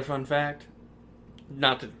 Oh, other fun fact?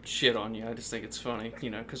 Not to shit on you, I just think it's funny,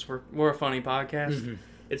 because we're a funny podcast. Mm-hmm.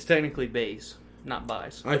 It's technically Bays, not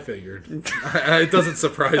Buys. I figured. It doesn't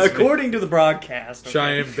surprise me. According to the broadcast. Okay.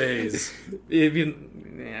 Cheyenne Bays.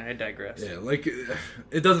 I digress. Yeah,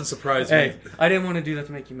 it doesn't surprise me. I didn't want to do that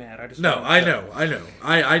to make you mad. I know.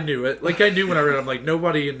 I knew it. I knew when I read it. I'm like,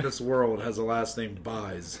 nobody in this world has a last name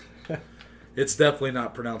Buys. It's definitely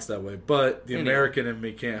not pronounced that way, but the American in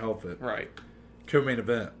me can't help it. Right. Co-main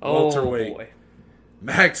event. Welterweight. Boy.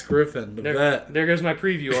 Max Griffin, the vet. There goes my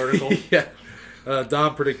preview article. Yeah.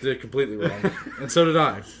 Don predicted it completely wrong. And so did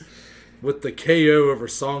I. With the KO over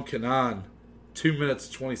Song Kenan, 2 minutes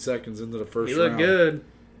 20 seconds into the first round. He looked good.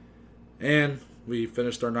 And we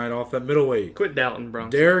finished our night off at middleweight. Quit doubting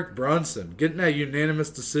Brunson. Derek Brunson getting that unanimous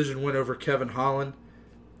decision win over Kevin Holland.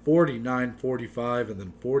 49-45 and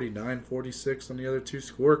then 49-46 on the other two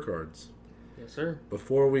scorecards. Yes, sir.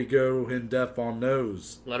 Before we go in depth on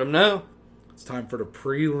those, let them know. It's time for the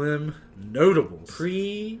prelim notables.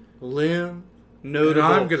 Prelim notables. And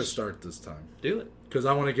I'm going to start this time. Do it. Because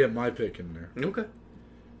I want to get my pick in there. Okay.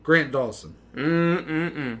 Grant Dawson.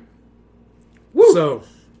 Woo! So,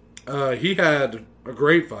 he had a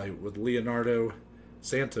great fight with Leonardo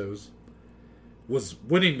Santos. Was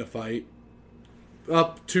winning the fight.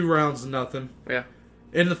 Up 2 rounds to nothing. Yeah.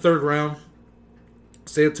 In the 3rd round,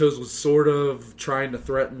 Santos was sort of trying to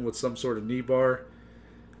threaten with some sort of knee bar.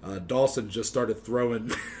 Dawson just started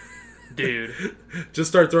throwing... Dude. Just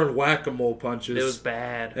started throwing whack-a-mole punches. It was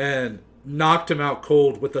bad. And knocked him out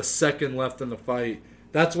cold with a second left in the fight.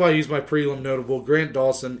 That's why he's my prelim notable. Grant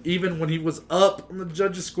Dawson, even when he was up on the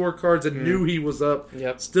judges' scorecards and knew he was up,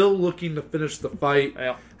 still looking to finish the fight.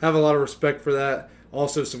 Yeah. Have a lot of respect for that.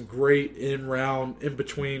 Also, some great in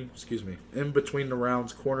between the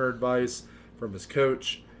rounds corner advice from his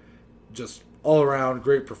coach. Just all around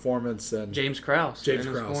great performance. And James Krause.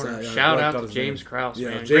 Yeah, Shout out to James Krause,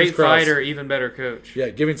 man. James great Krause, fighter, even better coach. Yeah,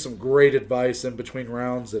 giving some great advice in between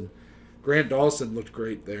rounds. And Grant Dawson looked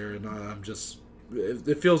great there. And I'm just...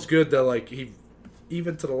 It feels good that, like, he,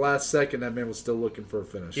 even to the last second, that man was still looking for a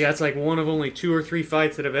finish. Yeah, it's like one of only 2 or 3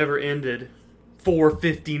 fights that have ever ended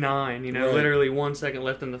 4:59. You know, right. Literally 1 second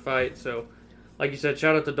left in the fight. So, like you said,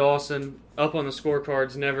 shout out to Dawson. Up on the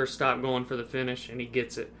scorecards, never stop going for the finish, and he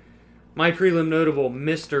gets it. My prelim notable,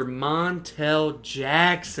 Mr. Montel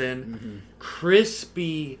Jackson.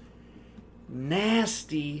 Crispy,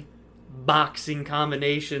 nasty boxing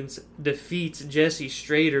combinations, defeats Jesse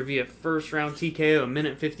Strader via first round TKO, a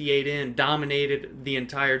minute 58 in, dominated the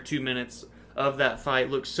entire 2 minutes of that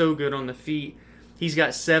fight. Looks so good on the feet. He's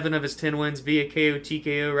got 7 of his 10 wins via KO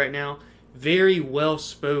TKO right now. Very well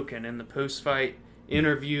spoken in the post fight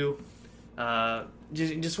interview.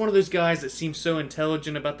 Just one of those guys that seems so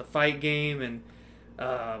intelligent about the fight game, and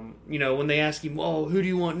when they ask him, "Oh, who do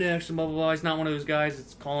you want next?" and blah blah blah, he's not one of those guys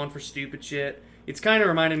that's calling for stupid shit. It's kind of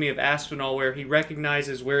reminded me of Aspinall, where he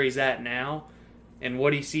recognizes where he's at now and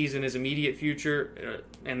what he sees in his immediate future,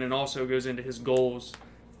 and then also goes into his goals,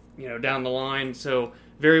 down the line. So,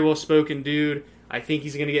 very well-spoken dude. I think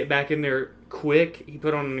he's going to get back in there quick. He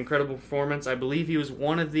put on an incredible performance. I believe he was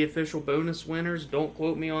one of the official bonus winners. Don't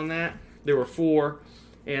quote me on that. There were 4,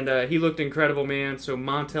 and he looked incredible, man. So,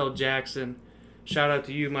 Montel Jackson, shout out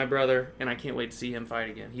to you, my brother, and I can't wait to see him fight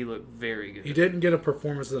again. He looked very good. He didn't get a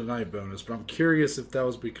performance of the night bonus, but I'm curious if that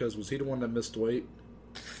was because, was he the one that missed weight?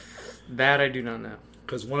 That I do not know.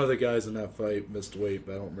 Because one of the guys in that fight missed weight,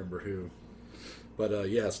 but I don't remember who. But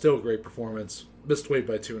still a great performance. Missed weight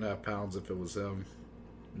by 2.5 pounds if it was him.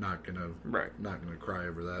 Not gonna cry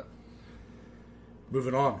over that.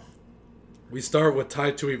 Moving on. We start with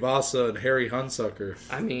Tai Tuivasa and Harry Hunsucker.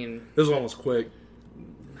 I mean, this one was quick.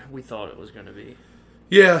 We thought it was going to be.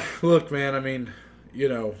 Yeah, look, man, I mean,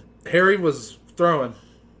 Harry was throwing.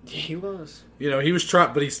 He was. He was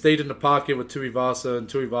trying, but he stayed in the pocket with Tuivasa, and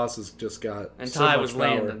Tuivasa's just got and so Tai much was power.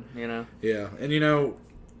 landing, Yeah, and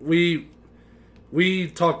we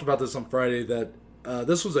talked about this on Friday that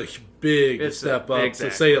this was a big step up, exactly.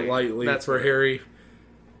 to say it lightly, for right. Harry,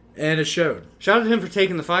 and it showed. Shout out to him for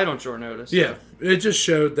taking the fight on short notice. Yeah, it just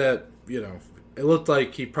showed that, it looked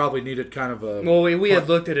like he probably needed kind of a... Well, we had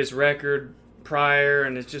looked at his record prior,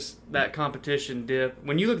 and it's just that competition dip.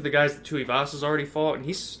 When you look at the guys that Tuivasa's already fought, and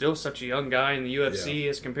he's still such a young guy in the UFC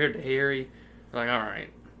as compared to Harry, like, all right.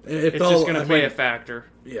 It's just going to play a factor.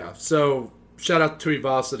 Yeah, so shout out to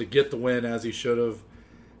Tuivasa to get the win as he should have.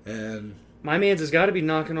 And my man's has got to be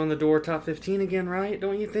knocking on the door top 15 again, right?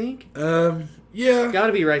 Don't you think? Yeah. Got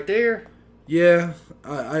to be right there. Yeah.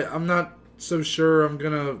 I'm not so sure I'm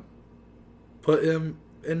going to put him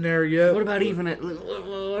in there yet. What about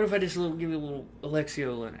what if I just give you a little Alexei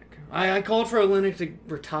Oleinik? I called for Oleinik to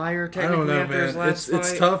retire technically after his last fight.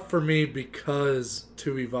 It's tough for me because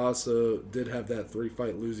Tuivasa did have that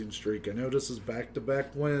 3-fight losing streak. I know this is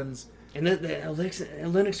back-to-back wins. And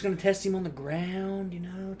Oleinik's going to test him on the ground,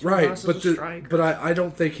 Right, but I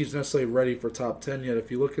don't think he's necessarily ready for top 10 yet.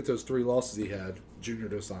 If you look at those 3 losses he had, Junior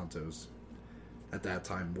Dos Santos at that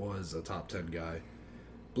time was a top 10 guy.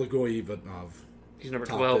 Blagoy Ivanov. He's number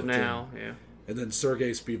 12 now, yeah. And then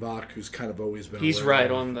Sergey Spivak, who's kind of always been He's right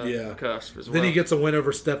on the cusp as well. Then he gets a win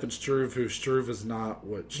over Stefan Struve, who Struve is not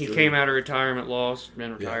what Struve... He came out of retirement, lost,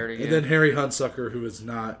 been retired again. And then Harry Hunsucker, who is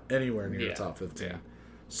not anywhere near the top 15. Yeah.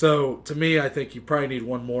 So, to me, I think you probably need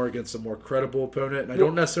one more against a more credible opponent. And I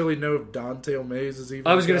don't necessarily know if Dante O'Mays is even...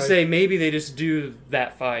 I was going to say, maybe they just do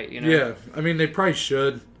that fight, Yeah, I mean, they probably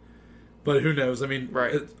should. But who knows? I mean,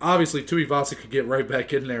 right. Obviously, Tuivasa could get right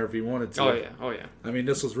back in there if he wanted to. Oh, yeah. I mean,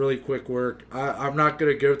 this was really quick work. I'm not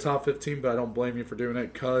going to go top 15, but I don't blame you for doing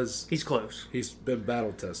it because... he's close. He's been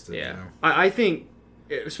battle-tested. Yeah. You know? I think,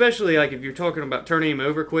 especially like if you're talking about turning him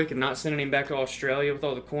over quick and not sending him back to Australia with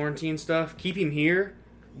all the quarantine stuff, keep him here,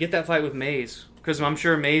 get that fight with Mays. Because I'm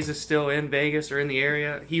sure Mays is still in Vegas or in the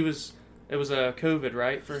area. It was a COVID,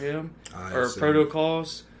 right, for him? Or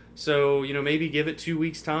protocols. So, maybe give it 2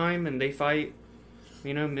 weeks' time and they fight,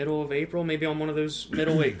 middle of April, maybe on one of those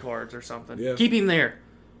middleweight cards or something. Yeah. Keep him there,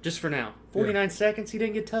 just for now. 49 seconds, he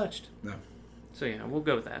didn't get touched. No. So, we'll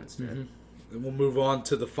go with that instead. Mm-hmm. And we'll move on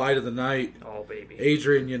to the fight of the night. Oh, baby.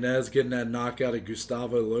 Adrian Yanez getting that knockout of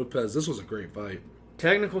Gustavo Lopez. This was a great fight.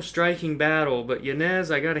 Technical striking battle, but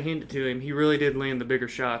Yanez, I got to hand it to him. He really did land the bigger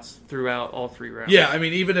shots throughout all 3 rounds. Yeah, I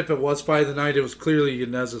mean, even if it was fight of the night, it was clearly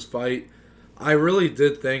Yanez's fight. I really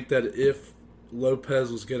did think that if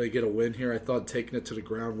Lopez was going to get a win here, I thought taking it to the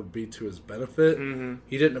ground would be to his benefit. Mm-hmm.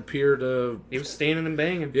 He didn't appear to... he was standing and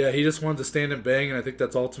banging. Yeah, he just wanted to stand and bang, and I think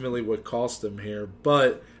that's ultimately what cost him here.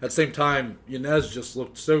 But at the same time, Yanez just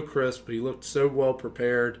looked so crisp. He looked so well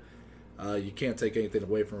prepared. You can't take anything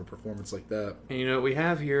away from a performance like that. And you know what we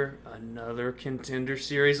have here? Another Contender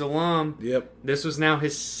Series alum. Yep. This was now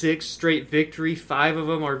his 6th straight victory. 5 of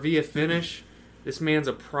them are via finish. This man's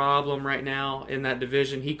a problem right now in that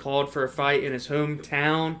division. He called for a fight in his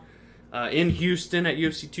hometown in Houston at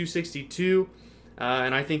UFC 262.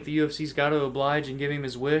 And I think the UFC's got to oblige and give him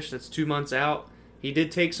his wish. That's 2 months out. He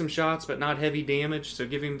did take some shots, but not heavy damage. So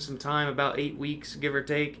give him some time, about 8 weeks, give or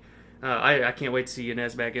take. I can't wait to see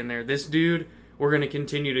Yanez back in there. This dude, we're going to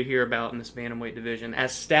continue to hear about in this bantamweight division.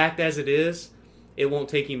 As stacked as it is, it won't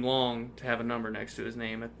take him long to have a number next to his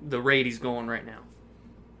name at the rate he's going right now.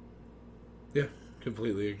 Yeah,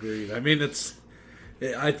 completely agreed. I mean,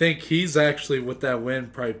 I think he's actually, with that win,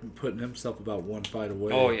 probably putting himself about 1 fight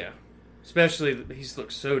away. Oh, yeah. Especially, he's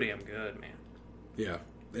looked so damn good, man. Yeah.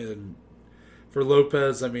 And for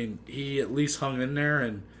Lopez, I mean, he at least hung in there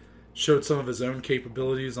and showed some of his own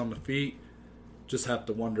capabilities on the feet. Just have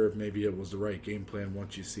to wonder if maybe it was the right game plan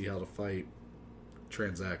once you see how the fight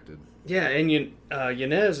transacted. Yeah, and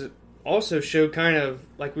Yanez also showed kind of,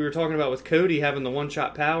 like we were talking about with Cody having the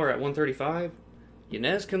one-shot power at 135.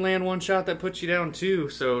 Yanez can land one shot that puts you down too,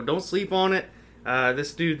 so don't sleep on it.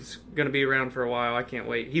 This dude's going to be around for a while. I can't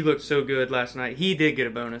wait. He looked so good last night. He did get a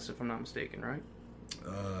bonus, if I'm not mistaken, right?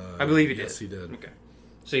 I believe he did. Yes, he did. Okay.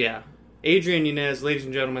 So, yeah. Adrian Yanez, ladies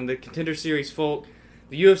and gentlemen, the Contender Series folk.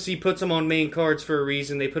 The UFC puts him on main cards for a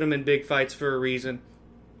reason. They put him in big fights for a reason.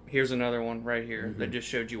 Here's another one right here that just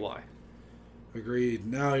showed you why. Agreed.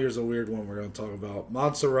 Now here's a weird one we're going to talk about.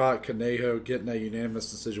 Montserrat Conejo getting a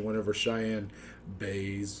unanimous decision win over Cheyenne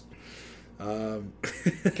Bays. Can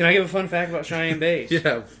I give a fun fact about Cheyenne Bays?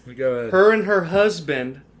 Yeah, go ahead. Her and her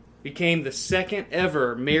husband became the second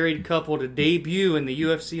ever married couple to debut in the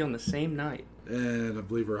UFC on the same night. And I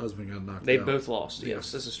believe her husband got knocked out. They both lost.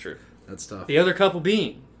 Yes, this is true. That's tough. The other couple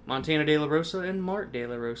being Montana De La Rosa and Mart De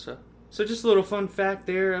La Rosa. So just a little fun fact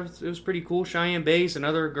there. It was pretty cool. Cheyenne Bays,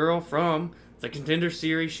 another girl from the Contender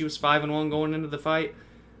Series. She was 5-1 going into the fight,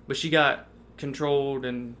 but she got controlled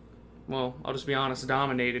and, well, I'll just be honest,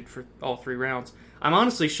 dominated for all 3 rounds. I'm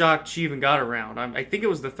honestly shocked she even got a round. I think it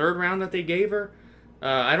was the 3rd round that they gave her.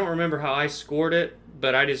 I don't remember how I scored it,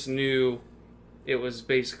 but I just knew it was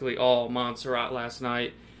basically all Montserrat last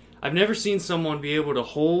night. I've never seen someone be able to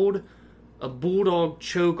hold a bulldog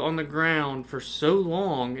choke on the ground for so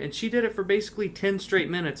long, and she did it for basically 10 straight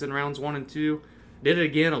minutes in rounds 1 and 2. Did it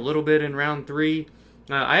again a little bit in round 3.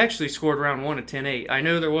 I actually scored round 1 at 10-8. I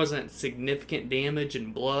know there wasn't significant damage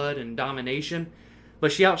and blood and domination,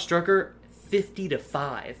 but she outstruck her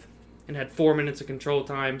 50-5 and had 4 minutes of control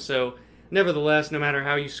time. So, nevertheless, no matter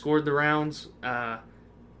how you scored the rounds,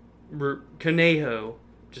 Conejo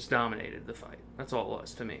just dominated the fight. That's all it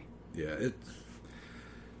was to me. Yeah,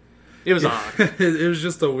 it was odd. It was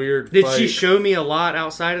just a weird Did fight. she show me a lot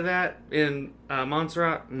outside of that in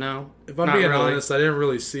Montserrat? No. If I'm being honest, I didn't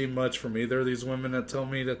really see much from either of these women that tell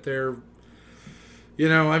me that they're...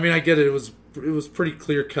 I mean, I get it. It was pretty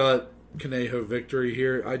clear-cut Conejo victory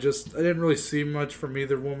here. I didn't really see much from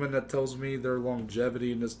either woman that tells me their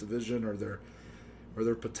longevity in this division or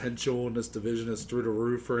their potential in this division is through the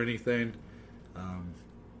roof or anything.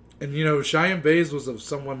 And, Cheyenne Bays was of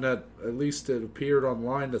someone that, at least it appeared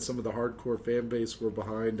online, that some of the hardcore fan base were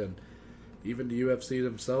behind, and even the UFC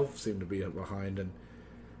themselves seemed to be behind, and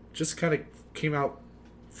just kind of came out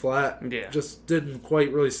flat. Yeah. Just didn't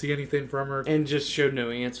quite really see anything from her. And just showed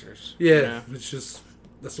no answers. Yeah, It's just,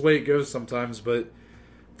 that's the way it goes sometimes, but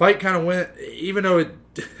fight kind of went, even though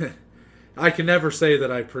I can never say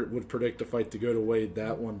that I would predict a fight to go the way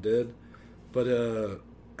that one did. But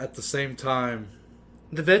at the same time...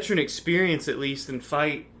 The veteran experience, at least, in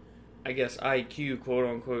fight, I guess IQ,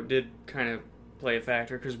 quote-unquote, did kind of play a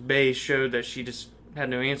factor. Because Bae showed that she just had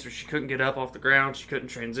no answer. She couldn't get up off the ground. She couldn't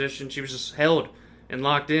transition. She was just held and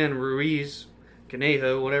locked in. Ruiz,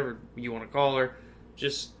 Conejo, whatever you want to call her,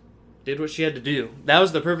 just did what she had to do. That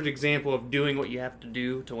was the perfect example of doing what you have to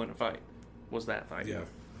do to win a fight, was that fight. Yeah.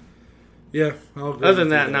 Yeah. Other than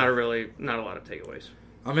that, not a lot of takeaways.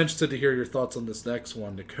 I'm interested to hear your thoughts on this next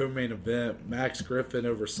one, the co-main event, Max Griffin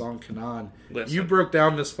over Song Kenan. You broke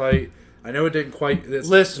down this fight. I know it didn't quite...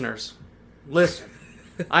 Listeners, listen.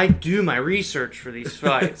 I do my research for these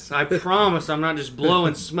fights. I promise I'm not just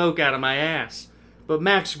blowing smoke out of my ass. But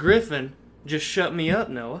Max Griffin just shut me up,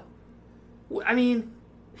 Noah. I mean,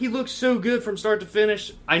 he looked so good from start to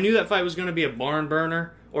finish. I knew that fight was going to be a barn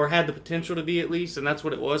burner, or had the potential to be at least, and that's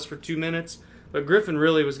what it was for 2 minutes. But Griffin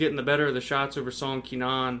really was getting the better of the shots over Song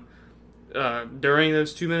Kenan during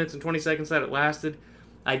those 2 minutes and 20 seconds that it lasted.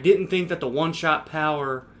 I didn't think that the one-shot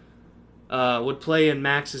power would play in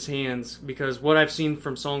Max's hands, because what I've seen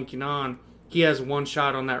from Song Kenan, he has one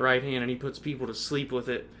shot on that right hand and he puts people to sleep with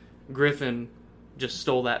it. Griffin just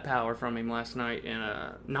stole that power from him last night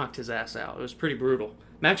and knocked his ass out. It was pretty brutal.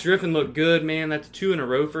 Max Griffin looked good, man. That's 2 in a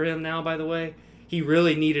row for him now, by the way. He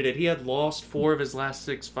really needed it. He had lost 4 of his last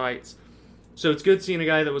 6 fights. So it's good seeing a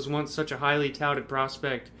guy that was once such a highly touted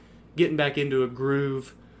prospect getting back into a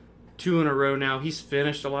groove. 2 in a row now. He's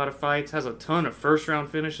finished a lot of fights. Has a ton of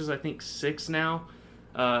first-round finishes. I think 6 now.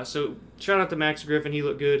 So shout out to Max Griffin. He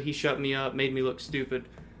looked good. He shut me up. Made me look stupid.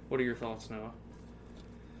 What are your thoughts, Noah?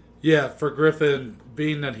 Yeah, for Griffin,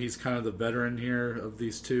 being that he's kind of the veteran here of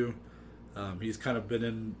these two, he's kind of been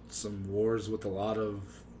in some wars with a lot of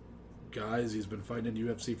guys. He's been fighting in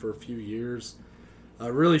UFC for a few years.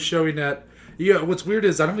 Really showing that... Yeah, what's weird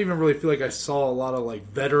is I don't even really feel like I saw a lot of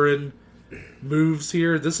veteran moves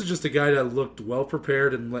here. This is just a guy that looked well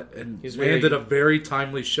prepared and landed a very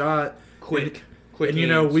timely shot. Quick.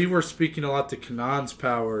 And we were speaking a lot to Kenan's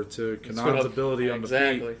power, to Kenan's ability on the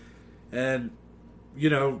feet. And,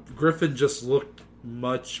 Griffin just looked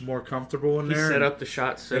much more comfortable in there. He set up the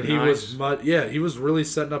shots so and he nice. He was really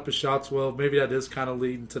setting up his shots well. Maybe that is kind of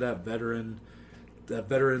leading to that veteran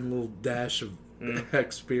little dash of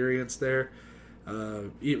experience there.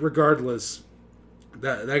 Regardless,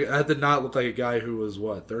 that did not look like a guy who was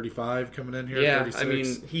 35 coming in here. Yeah, 36?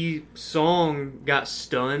 I mean, Song got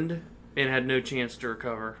stunned and had no chance to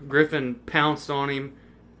recover. Griffin pounced on him.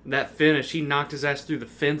 That finish, he knocked his ass through the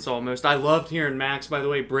fence almost. I loved hearing Max, by the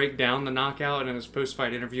way, break down the knockout in his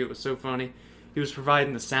post-fight interview. It was so funny. He was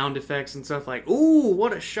providing the sound effects and stuff like, "Ooh,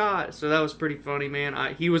 what a shot!" So that was pretty funny,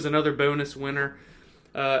 man. He was another bonus winner.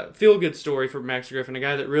 Feel-good story for Max Griffin, a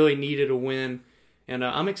guy that really needed a win. And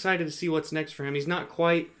I'm excited to see what's next for him. He's not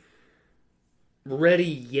quite ready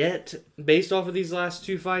yet based off of these last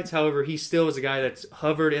 2 fights. However, he still is a guy that's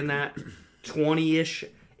hovered in that 20-ish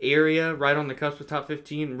area, right on the cusp of top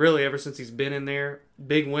 15, really ever since he's been in there.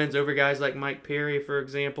 Big wins over guys like Mike Perry, for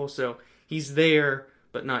example. So he's there,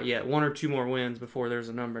 but not yet. 1 or 2 more wins before there's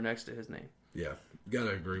a number next to his name. Yeah, got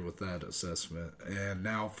to agree with that assessment. And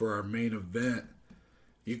now for our main event.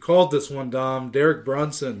 You called this one, Dom. Derek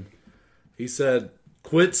Brunson. He said,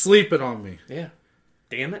 "Quit sleeping on me." Yeah.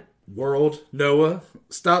 Damn it. World, Noah,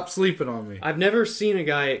 stop sleeping on me. I've never seen a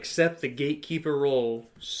guy accept the gatekeeper role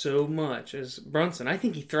so much as Brunson. I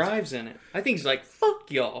think he thrives in it. I think he's like, fuck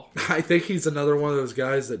y'all. I think he's another one of those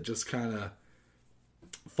guys that just kind of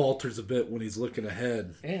falters a bit when he's looking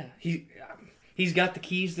ahead. Yeah. He's got the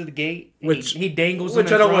keys to the gate. Which he dangles them.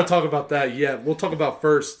 Which I don't want to talk about that yet. We'll talk about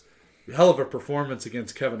first. Hell of a performance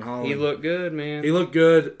against Kevin Holland. He looked good, man. He looked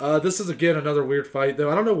good. This is, again, another weird fight, though.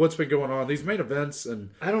 I don't know what's been going on. These main events and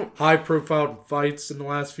high-profile fights in the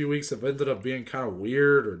last few weeks have ended up being kind of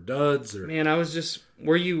weird or duds. Man,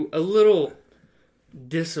 were you a little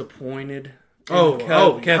disappointed in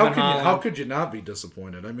Kevin Holland? How could you not be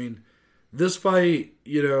disappointed? I mean, this fight,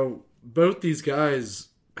 both these guys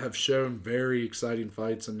have shown very exciting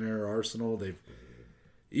fights in their arsenal.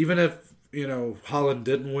 Even if, Holland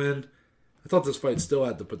didn't win, I thought this fight still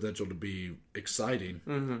had the potential to be exciting.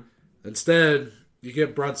 Mm-hmm. Instead, you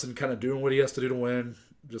get Brunson kind of doing what he has to do to win,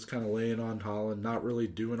 just kind of laying on Holland, not really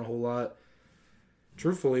doing a whole lot.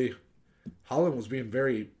 Truthfully, Holland was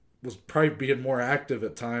probably being more active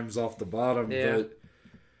at times off the bottom, but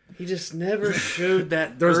he just never showed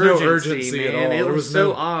that there was no urgency man. at all. It was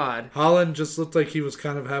so odd. Holland just looked like he was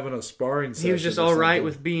kind of having a sparring session. He was just all right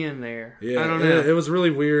with being there. Yeah, I don't know. It was really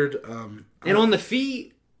weird. And on the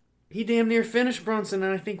feet, he damn near finished Brunson,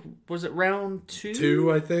 and I think, was it round 2?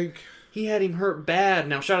 2, I think. he had him hurt bad.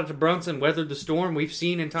 Now, shout out to Brunson, weathered the storm. We've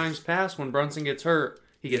seen in times past when Brunson gets hurt,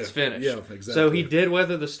 he gets finished. Yeah, exactly. So he did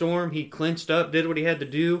weather the storm. He clinched up, did what he had to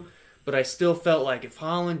do. But I still felt like if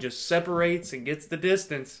Holland just separates and gets the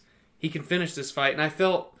distance, he can finish this fight. And I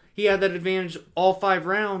felt he had that advantage all 5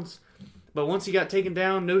 rounds. But once he got taken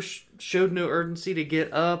down, showed no urgency to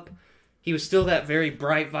get up. He was still that very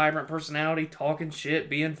bright, vibrant personality, talking shit,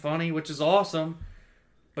 being funny, which is awesome.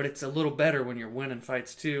 But it's a little better when you're winning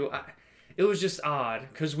fights too. It was just odd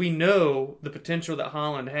because we know the potential that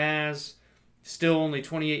Holland has. Still only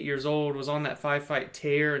 28 years old, was on that 5-fight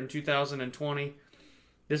tear in 2020.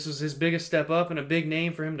 This was his biggest step up and a big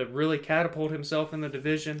name for him to really catapult himself in the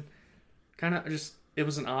division. It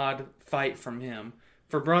was an odd fight from him.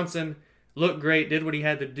 For Brunson, looked great, did what he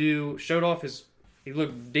had to do, showed off he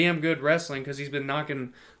looked damn good wrestling because he's been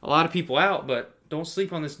knocking a lot of people out, but don't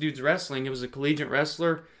sleep on this dude's wrestling. It was a collegiate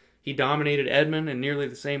wrestler. He dominated Edmond in nearly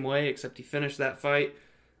the same way, except he finished that fight.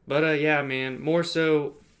 But yeah, man, more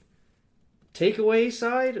so takeaway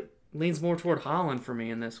side leans more toward Holland for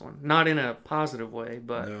me in this one. Not in a positive way,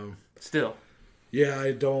 but still. Yeah,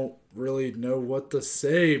 I don't really know what to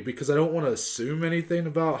say because I don't want to assume anything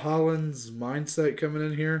about Holland's mindset coming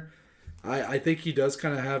in here. I think he does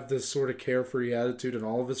kind of have this sort of carefree attitude in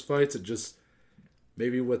all of his fights. It just,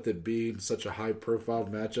 maybe with it being such a high-profile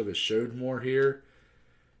matchup, it showed more here.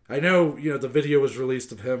 I know, the video was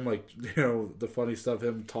released of him, the funny stuff,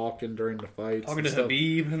 him talking during the fights. Talking to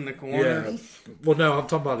Khabib in the corner. Yeah. Well, no, I'm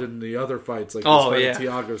talking about in the other fights, like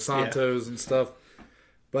Thiago Santos and stuff.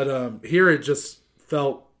 But here it just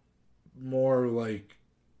felt more like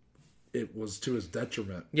it was to his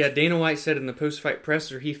detriment. Yeah, Dana White said in the post-fight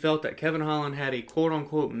presser he felt that Kevin Holland had a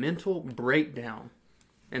quote-unquote mental breakdown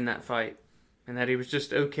in that fight. And that he was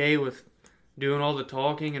just okay with doing all the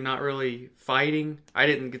talking and not really fighting. I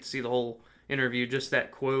didn't get to see the whole interview, just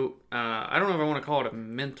that quote. I don't know if I want to call it a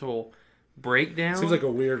mental breakdown. Seems like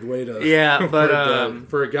a weird way to... Yeah, but...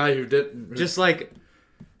 for a guy who didn't... Just like,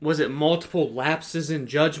 was it multiple lapses in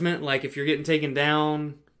judgment? Like if you're getting taken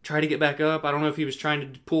down, try to get back up. I don't know if he was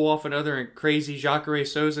trying to pull off another crazy Jacare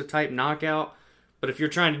Souza type knockout. But if you're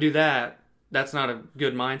trying to do that, that's not a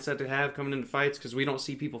good mindset to have coming into fights because we don't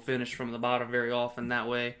see people finish from the bottom very often that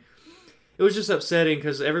way. It was just upsetting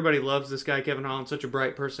because everybody loves this guy, Kevin Holland, such a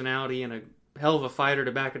bright personality and a hell of a fighter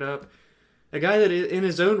to back it up. A guy that in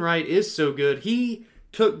his own right is so good. He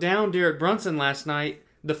took down Derek Brunson last night,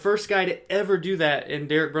 the first guy to ever do that in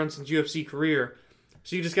Derek Brunson's UFC career.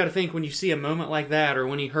 So you just got to think when you see a moment like that or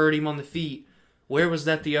when he hurt him on the feet, where was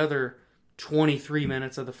that the other 23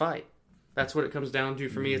 minutes of the fight? That's what it comes down to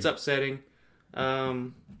for me. It's upsetting.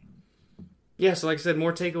 So like I said,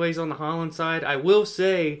 more takeaways on the Holland side. I will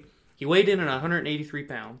say he weighed in at 183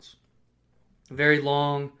 pounds. Very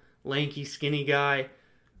long, lanky, skinny guy.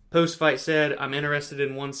 Post-fight said, I'm interested in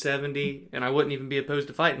 170, and I wouldn't even be opposed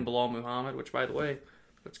to fighting Belal Muhammad, which, by the way,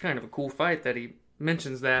 that's kind of a cool fight that he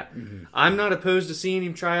mentions that. Mm-hmm. I'm not opposed to seeing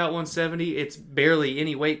him try out 170. It's barely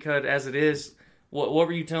any weight cut as it is. What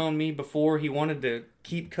were you telling me before? He wanted to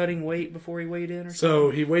keep cutting weight before he weighed in or something? So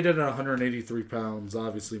he weighed in at 183 pounds.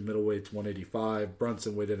 Obviously, middleweight's 185.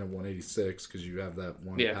 Brunson weighed in at 186 because you have that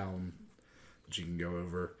 1 pound that you can go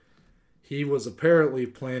over. He was apparently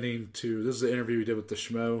planning to... This is an interview he did with the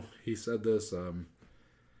Schmo. He said this.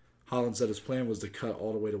 Holland said his plan was to cut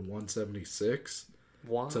all the way to 176.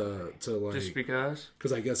 Why? To just because?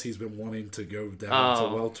 Because I guess he's been wanting to go down to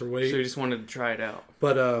welterweight. So he just wanted to try it out.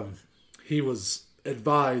 But he was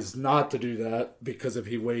advised not to do that because if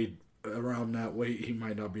he weighed around that weight, he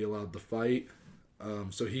might not be allowed to fight.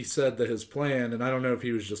 So he said that his plan, and I don't know if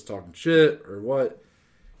he was just talking shit or what,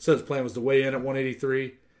 he said his plan was to weigh in at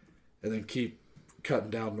 183 and then keep cutting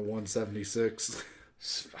down to 176.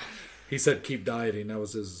 He said keep dieting. That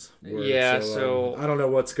was his word. Yeah, so I don't know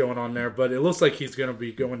what's going on there, but it looks like he's going to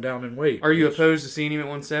be going down in weight. Are you opposed to seeing him at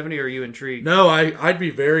 170, or are you intrigued? No, I'd be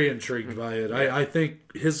very intrigued by it. I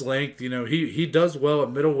think his length, he does well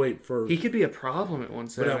at middleweight for... He could be a problem at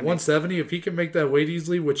 170. But at 170, if he can make that weight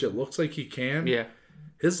easily, which it looks like he can,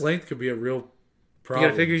 his length could be a real problem. You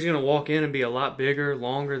got to figure he's going to walk in and be a lot bigger,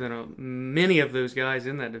 longer than many of those guys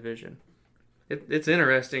in that division. It's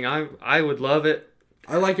interesting. I would love it.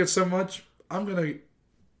 I like it so much. I'm gonna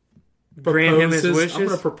grant him his wishes. I'm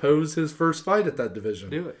gonna propose his first fight at that division.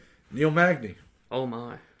 Do it, Neil Magny. Oh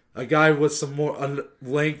my! A guy with some more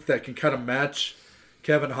length that can kind of match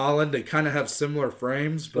Kevin Holland. They kind of have similar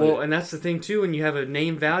frames. But and that's the thing too. When you have a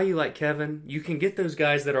name value like Kevin, you can get those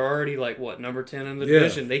guys that are already like number 10 in the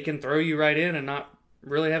division. They can throw you right in and not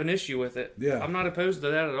really have an issue with it. Yeah, I'm not opposed to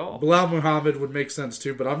that at all. Belal Muhammad would make sense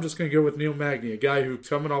too, but I'm just gonna go with Neil Magny, a guy who's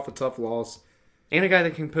coming off a tough loss. And a guy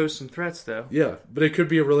that can pose some threats, though. Yeah, but it could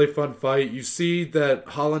be a really fun fight. You see that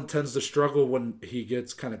Holland tends to struggle when he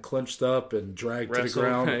gets kind of clinched up and dragged to the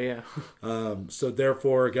ground. Yeah. So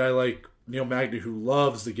therefore, a guy like Neil Magny, who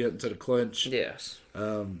loves to get into the clinch, yes,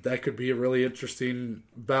 that could be a really interesting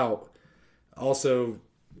bout. Also,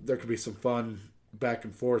 there could be some fun back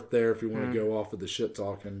and forth there if you want to go off with the shit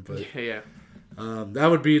talking. But yeah, that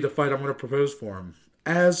would be the fight I'm going to propose for him.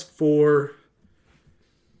 As for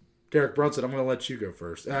Derek Brunson, I'm going to let you go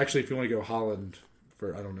first. Actually, if you want to go Holland,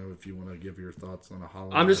 I don't know if you want to give your thoughts on a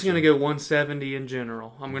Holland. I'm just going to go 170 in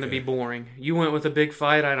general. I'm going to be boring. You went with a big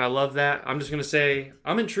fight, and I love that. I'm just going to say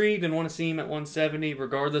I'm intrigued and want to see him at 170,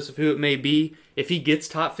 regardless of who it may be. If he gets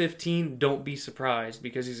top 15, don't be surprised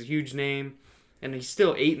because he's a huge name, and he's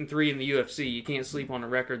still 8-3 in the UFC. You can't sleep on a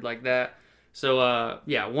record like that. So,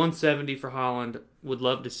 170 for Holland. Would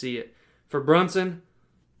love to see it. For Brunson,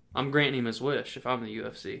 I'm granting him his wish if I'm the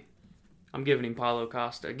UFC. I'm giving him Paulo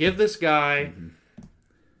Costa. Give this guy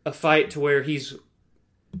a fight to where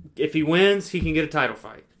if he wins, he can get a title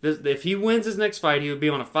fight. If he wins his next fight, he would be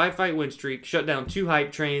on a 5-fight win streak, shut down 2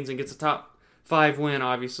 hype trains, and gets a top 5 win,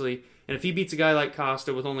 obviously. And if he beats a guy like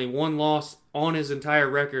Costa with only 1 loss on his entire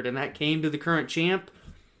record, and that came to the current champ,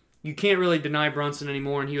 you can't really deny Brunson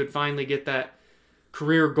anymore, and he would finally get that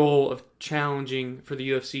career goal of challenging for the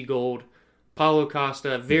UFC gold. Paulo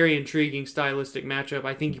Costa, very intriguing stylistic matchup.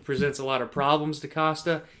 I think he presents a lot of problems to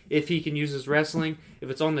Costa if he can use his wrestling. If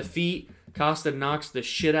it's on the feet, Costa knocks the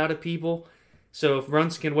shit out of people. So if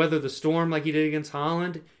Brunson can weather the storm like he did against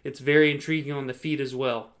Holland, it's very intriguing on the feet as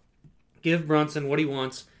well. Give Brunson what he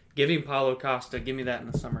wants. Give him Paulo Costa. Give me that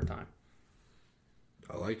in the summertime.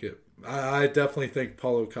 I like it. I definitely think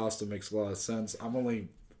Paulo Costa makes a lot of sense. I'm only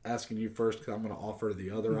asking you first because I'm going to offer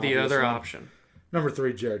the other option. Number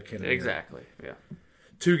 3, Jared Cannonier. Exactly, yeah.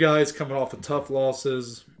 2 guys coming off of tough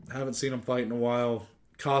losses. Haven't seen them fight in a while.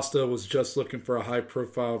 Costa was just looking for a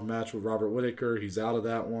high-profile match with Robert Whittaker. He's out of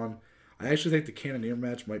that one. I actually think the Cannonier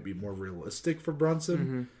match might be more realistic for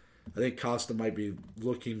Brunson. I think Costa might be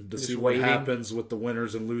looking to see what happens with the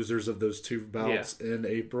winners and losers of those 2 bouts in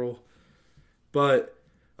April. But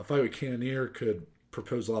a fight with Cannonier could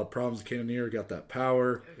propose a lot of problems. Cannonier got that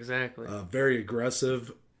power. Exactly. Very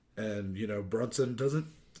aggressive. And, Brunson doesn't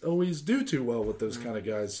always do too well with those kind of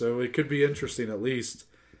guys. So it could be interesting at least.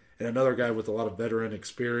 And another guy with a lot of veteran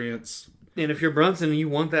experience. And if you're Brunson and you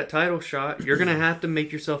want that title shot, you're going to have to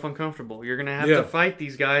make yourself uncomfortable. You're going to have to fight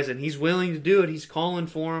these guys, and he's willing to do it. He's calling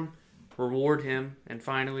for him, reward him, and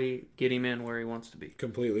finally get him in where he wants to be.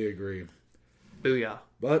 Completely agree. Booyah.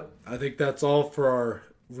 But I think that's all for our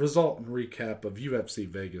result and recap of UFC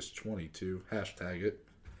Vegas 22. Hashtag it.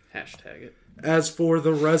 Hashtag it. As for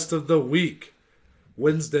the rest of the week,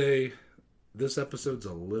 Wednesday, this episode's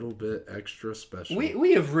a little bit extra special.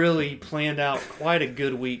 We have really planned out quite a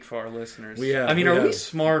good week for our listeners. We have. Are we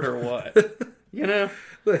smart or what?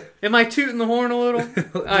 Am I tooting the horn a little?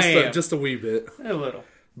 Just a wee bit. A little.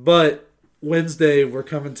 But Wednesday, we're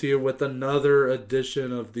coming to you with another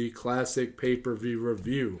edition of the Classic Pay-Per-View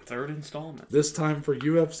Review. 3rd installment. This time for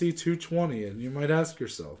UFC 220, and you might ask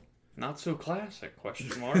yourself, not so classic,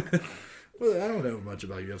 question mark. Well, I don't know much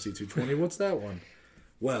about UFC 220. What's that one?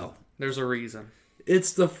 Well, there's a reason.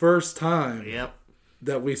 It's the first time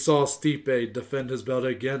that we saw Stipe defend his belt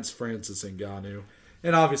against Francis Ngannou.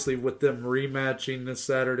 And obviously, with them rematching this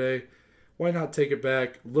Saturday, why not take it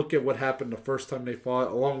back, look at what happened the first time they fought,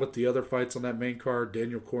 along with the other fights on that main card,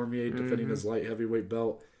 Daniel Cormier defending his light heavyweight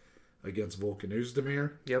belt against Volkan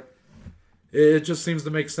Oezdemir. Yep. It just seems to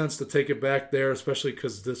make sense to take it back there, especially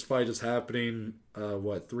because this fight is happening,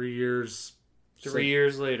 3 years? 3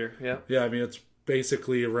 years later, yeah. Yeah, I mean, it's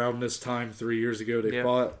basically around this time 3 years ago they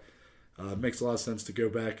fought. Makes a lot of sense to go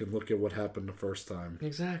back and look at what happened the first time.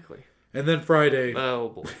 Exactly. And then Friday, oh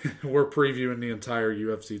boy, we're previewing the entire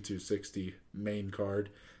UFC 260 main card,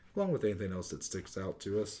 along with anything else that sticks out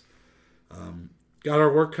to us. Got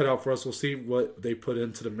our work cut out for us. We'll see what they put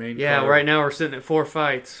into the main card. Yeah, right now we're sitting at 4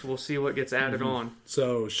 fights. We'll see what gets added on.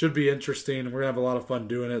 So, should be interesting. We're going to have a lot of fun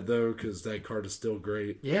doing it, though, because that card is still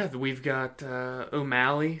great. Yeah, we've got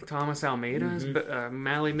O'Malley, Thomas Almeida,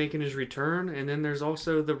 O'Malley making his return, and then there's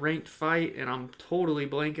also the ranked fight, and I'm totally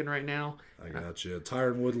blanking right now. I got you.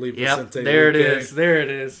 Tyron Woodley, Vicente Luque. There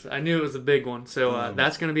it is. I knew it was a big one. So,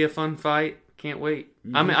 that's going to be a fun fight. Can't wait.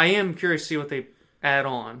 I am curious to see what they add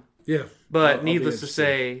on. Yeah. But needless to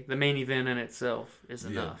say, the main event in itself is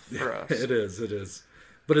enough for us. It is.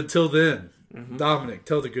 But until then, Dominic,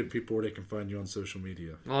 tell the good people where they can find you on social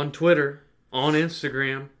media. On Twitter, on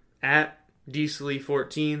Instagram, at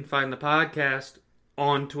DSLE14. Find the podcast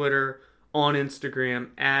on Twitter, on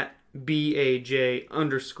Instagram, at BAJ_MMA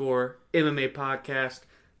podcast.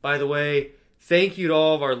 By the way, thank you to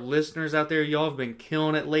all of our listeners out there. Y'all have been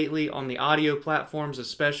killing it lately on the audio platforms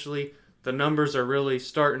especially. The numbers are really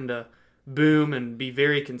starting to boom and be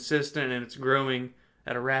very consistent, and it's growing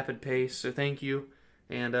at a rapid pace. So thank you.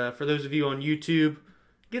 And for those of you on YouTube,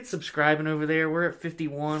 get subscribing over there. We're at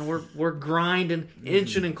 51. We're grinding,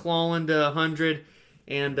 inching and clawing to 100.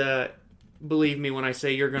 And believe me when I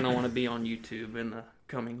say you're going to want to be on YouTube in the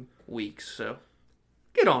coming weeks. So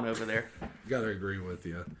get on over there. Gotta agree with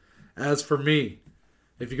you. As for me,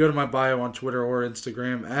 if you go to my bio on Twitter or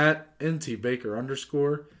Instagram at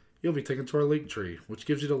ntbaker_, you'll be taken to our link tree, which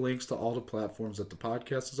gives you the links to all the platforms that the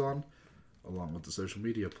podcast is on, along with the social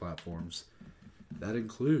media platforms. That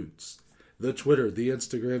includes the Twitter, the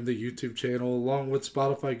Instagram, the YouTube channel, along with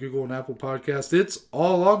Spotify, Google, and Apple Podcasts. It's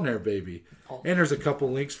all on there, baby. And there's a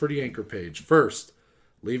couple links for the Anchor page. First,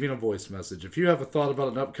 leaving a voice message. If you have a thought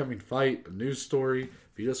about an upcoming fight, a news story,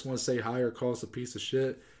 if you just want to say hi or call us a piece of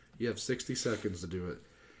shit, you have 60 seconds to do it.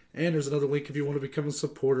 And there's another link if you want to become a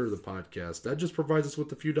supporter of the podcast. That just provides us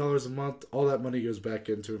with a few dollars a month. All that money goes back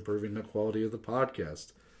into improving the quality of the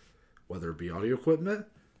podcast, whether it be audio equipment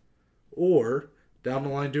or down the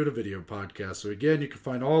line doing a video podcast. So again, you can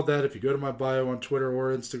find all of that if you go to my bio on Twitter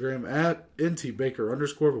or Instagram at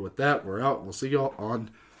ntbaker_. But with that, we're out. We'll see y'all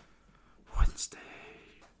on Wednesday.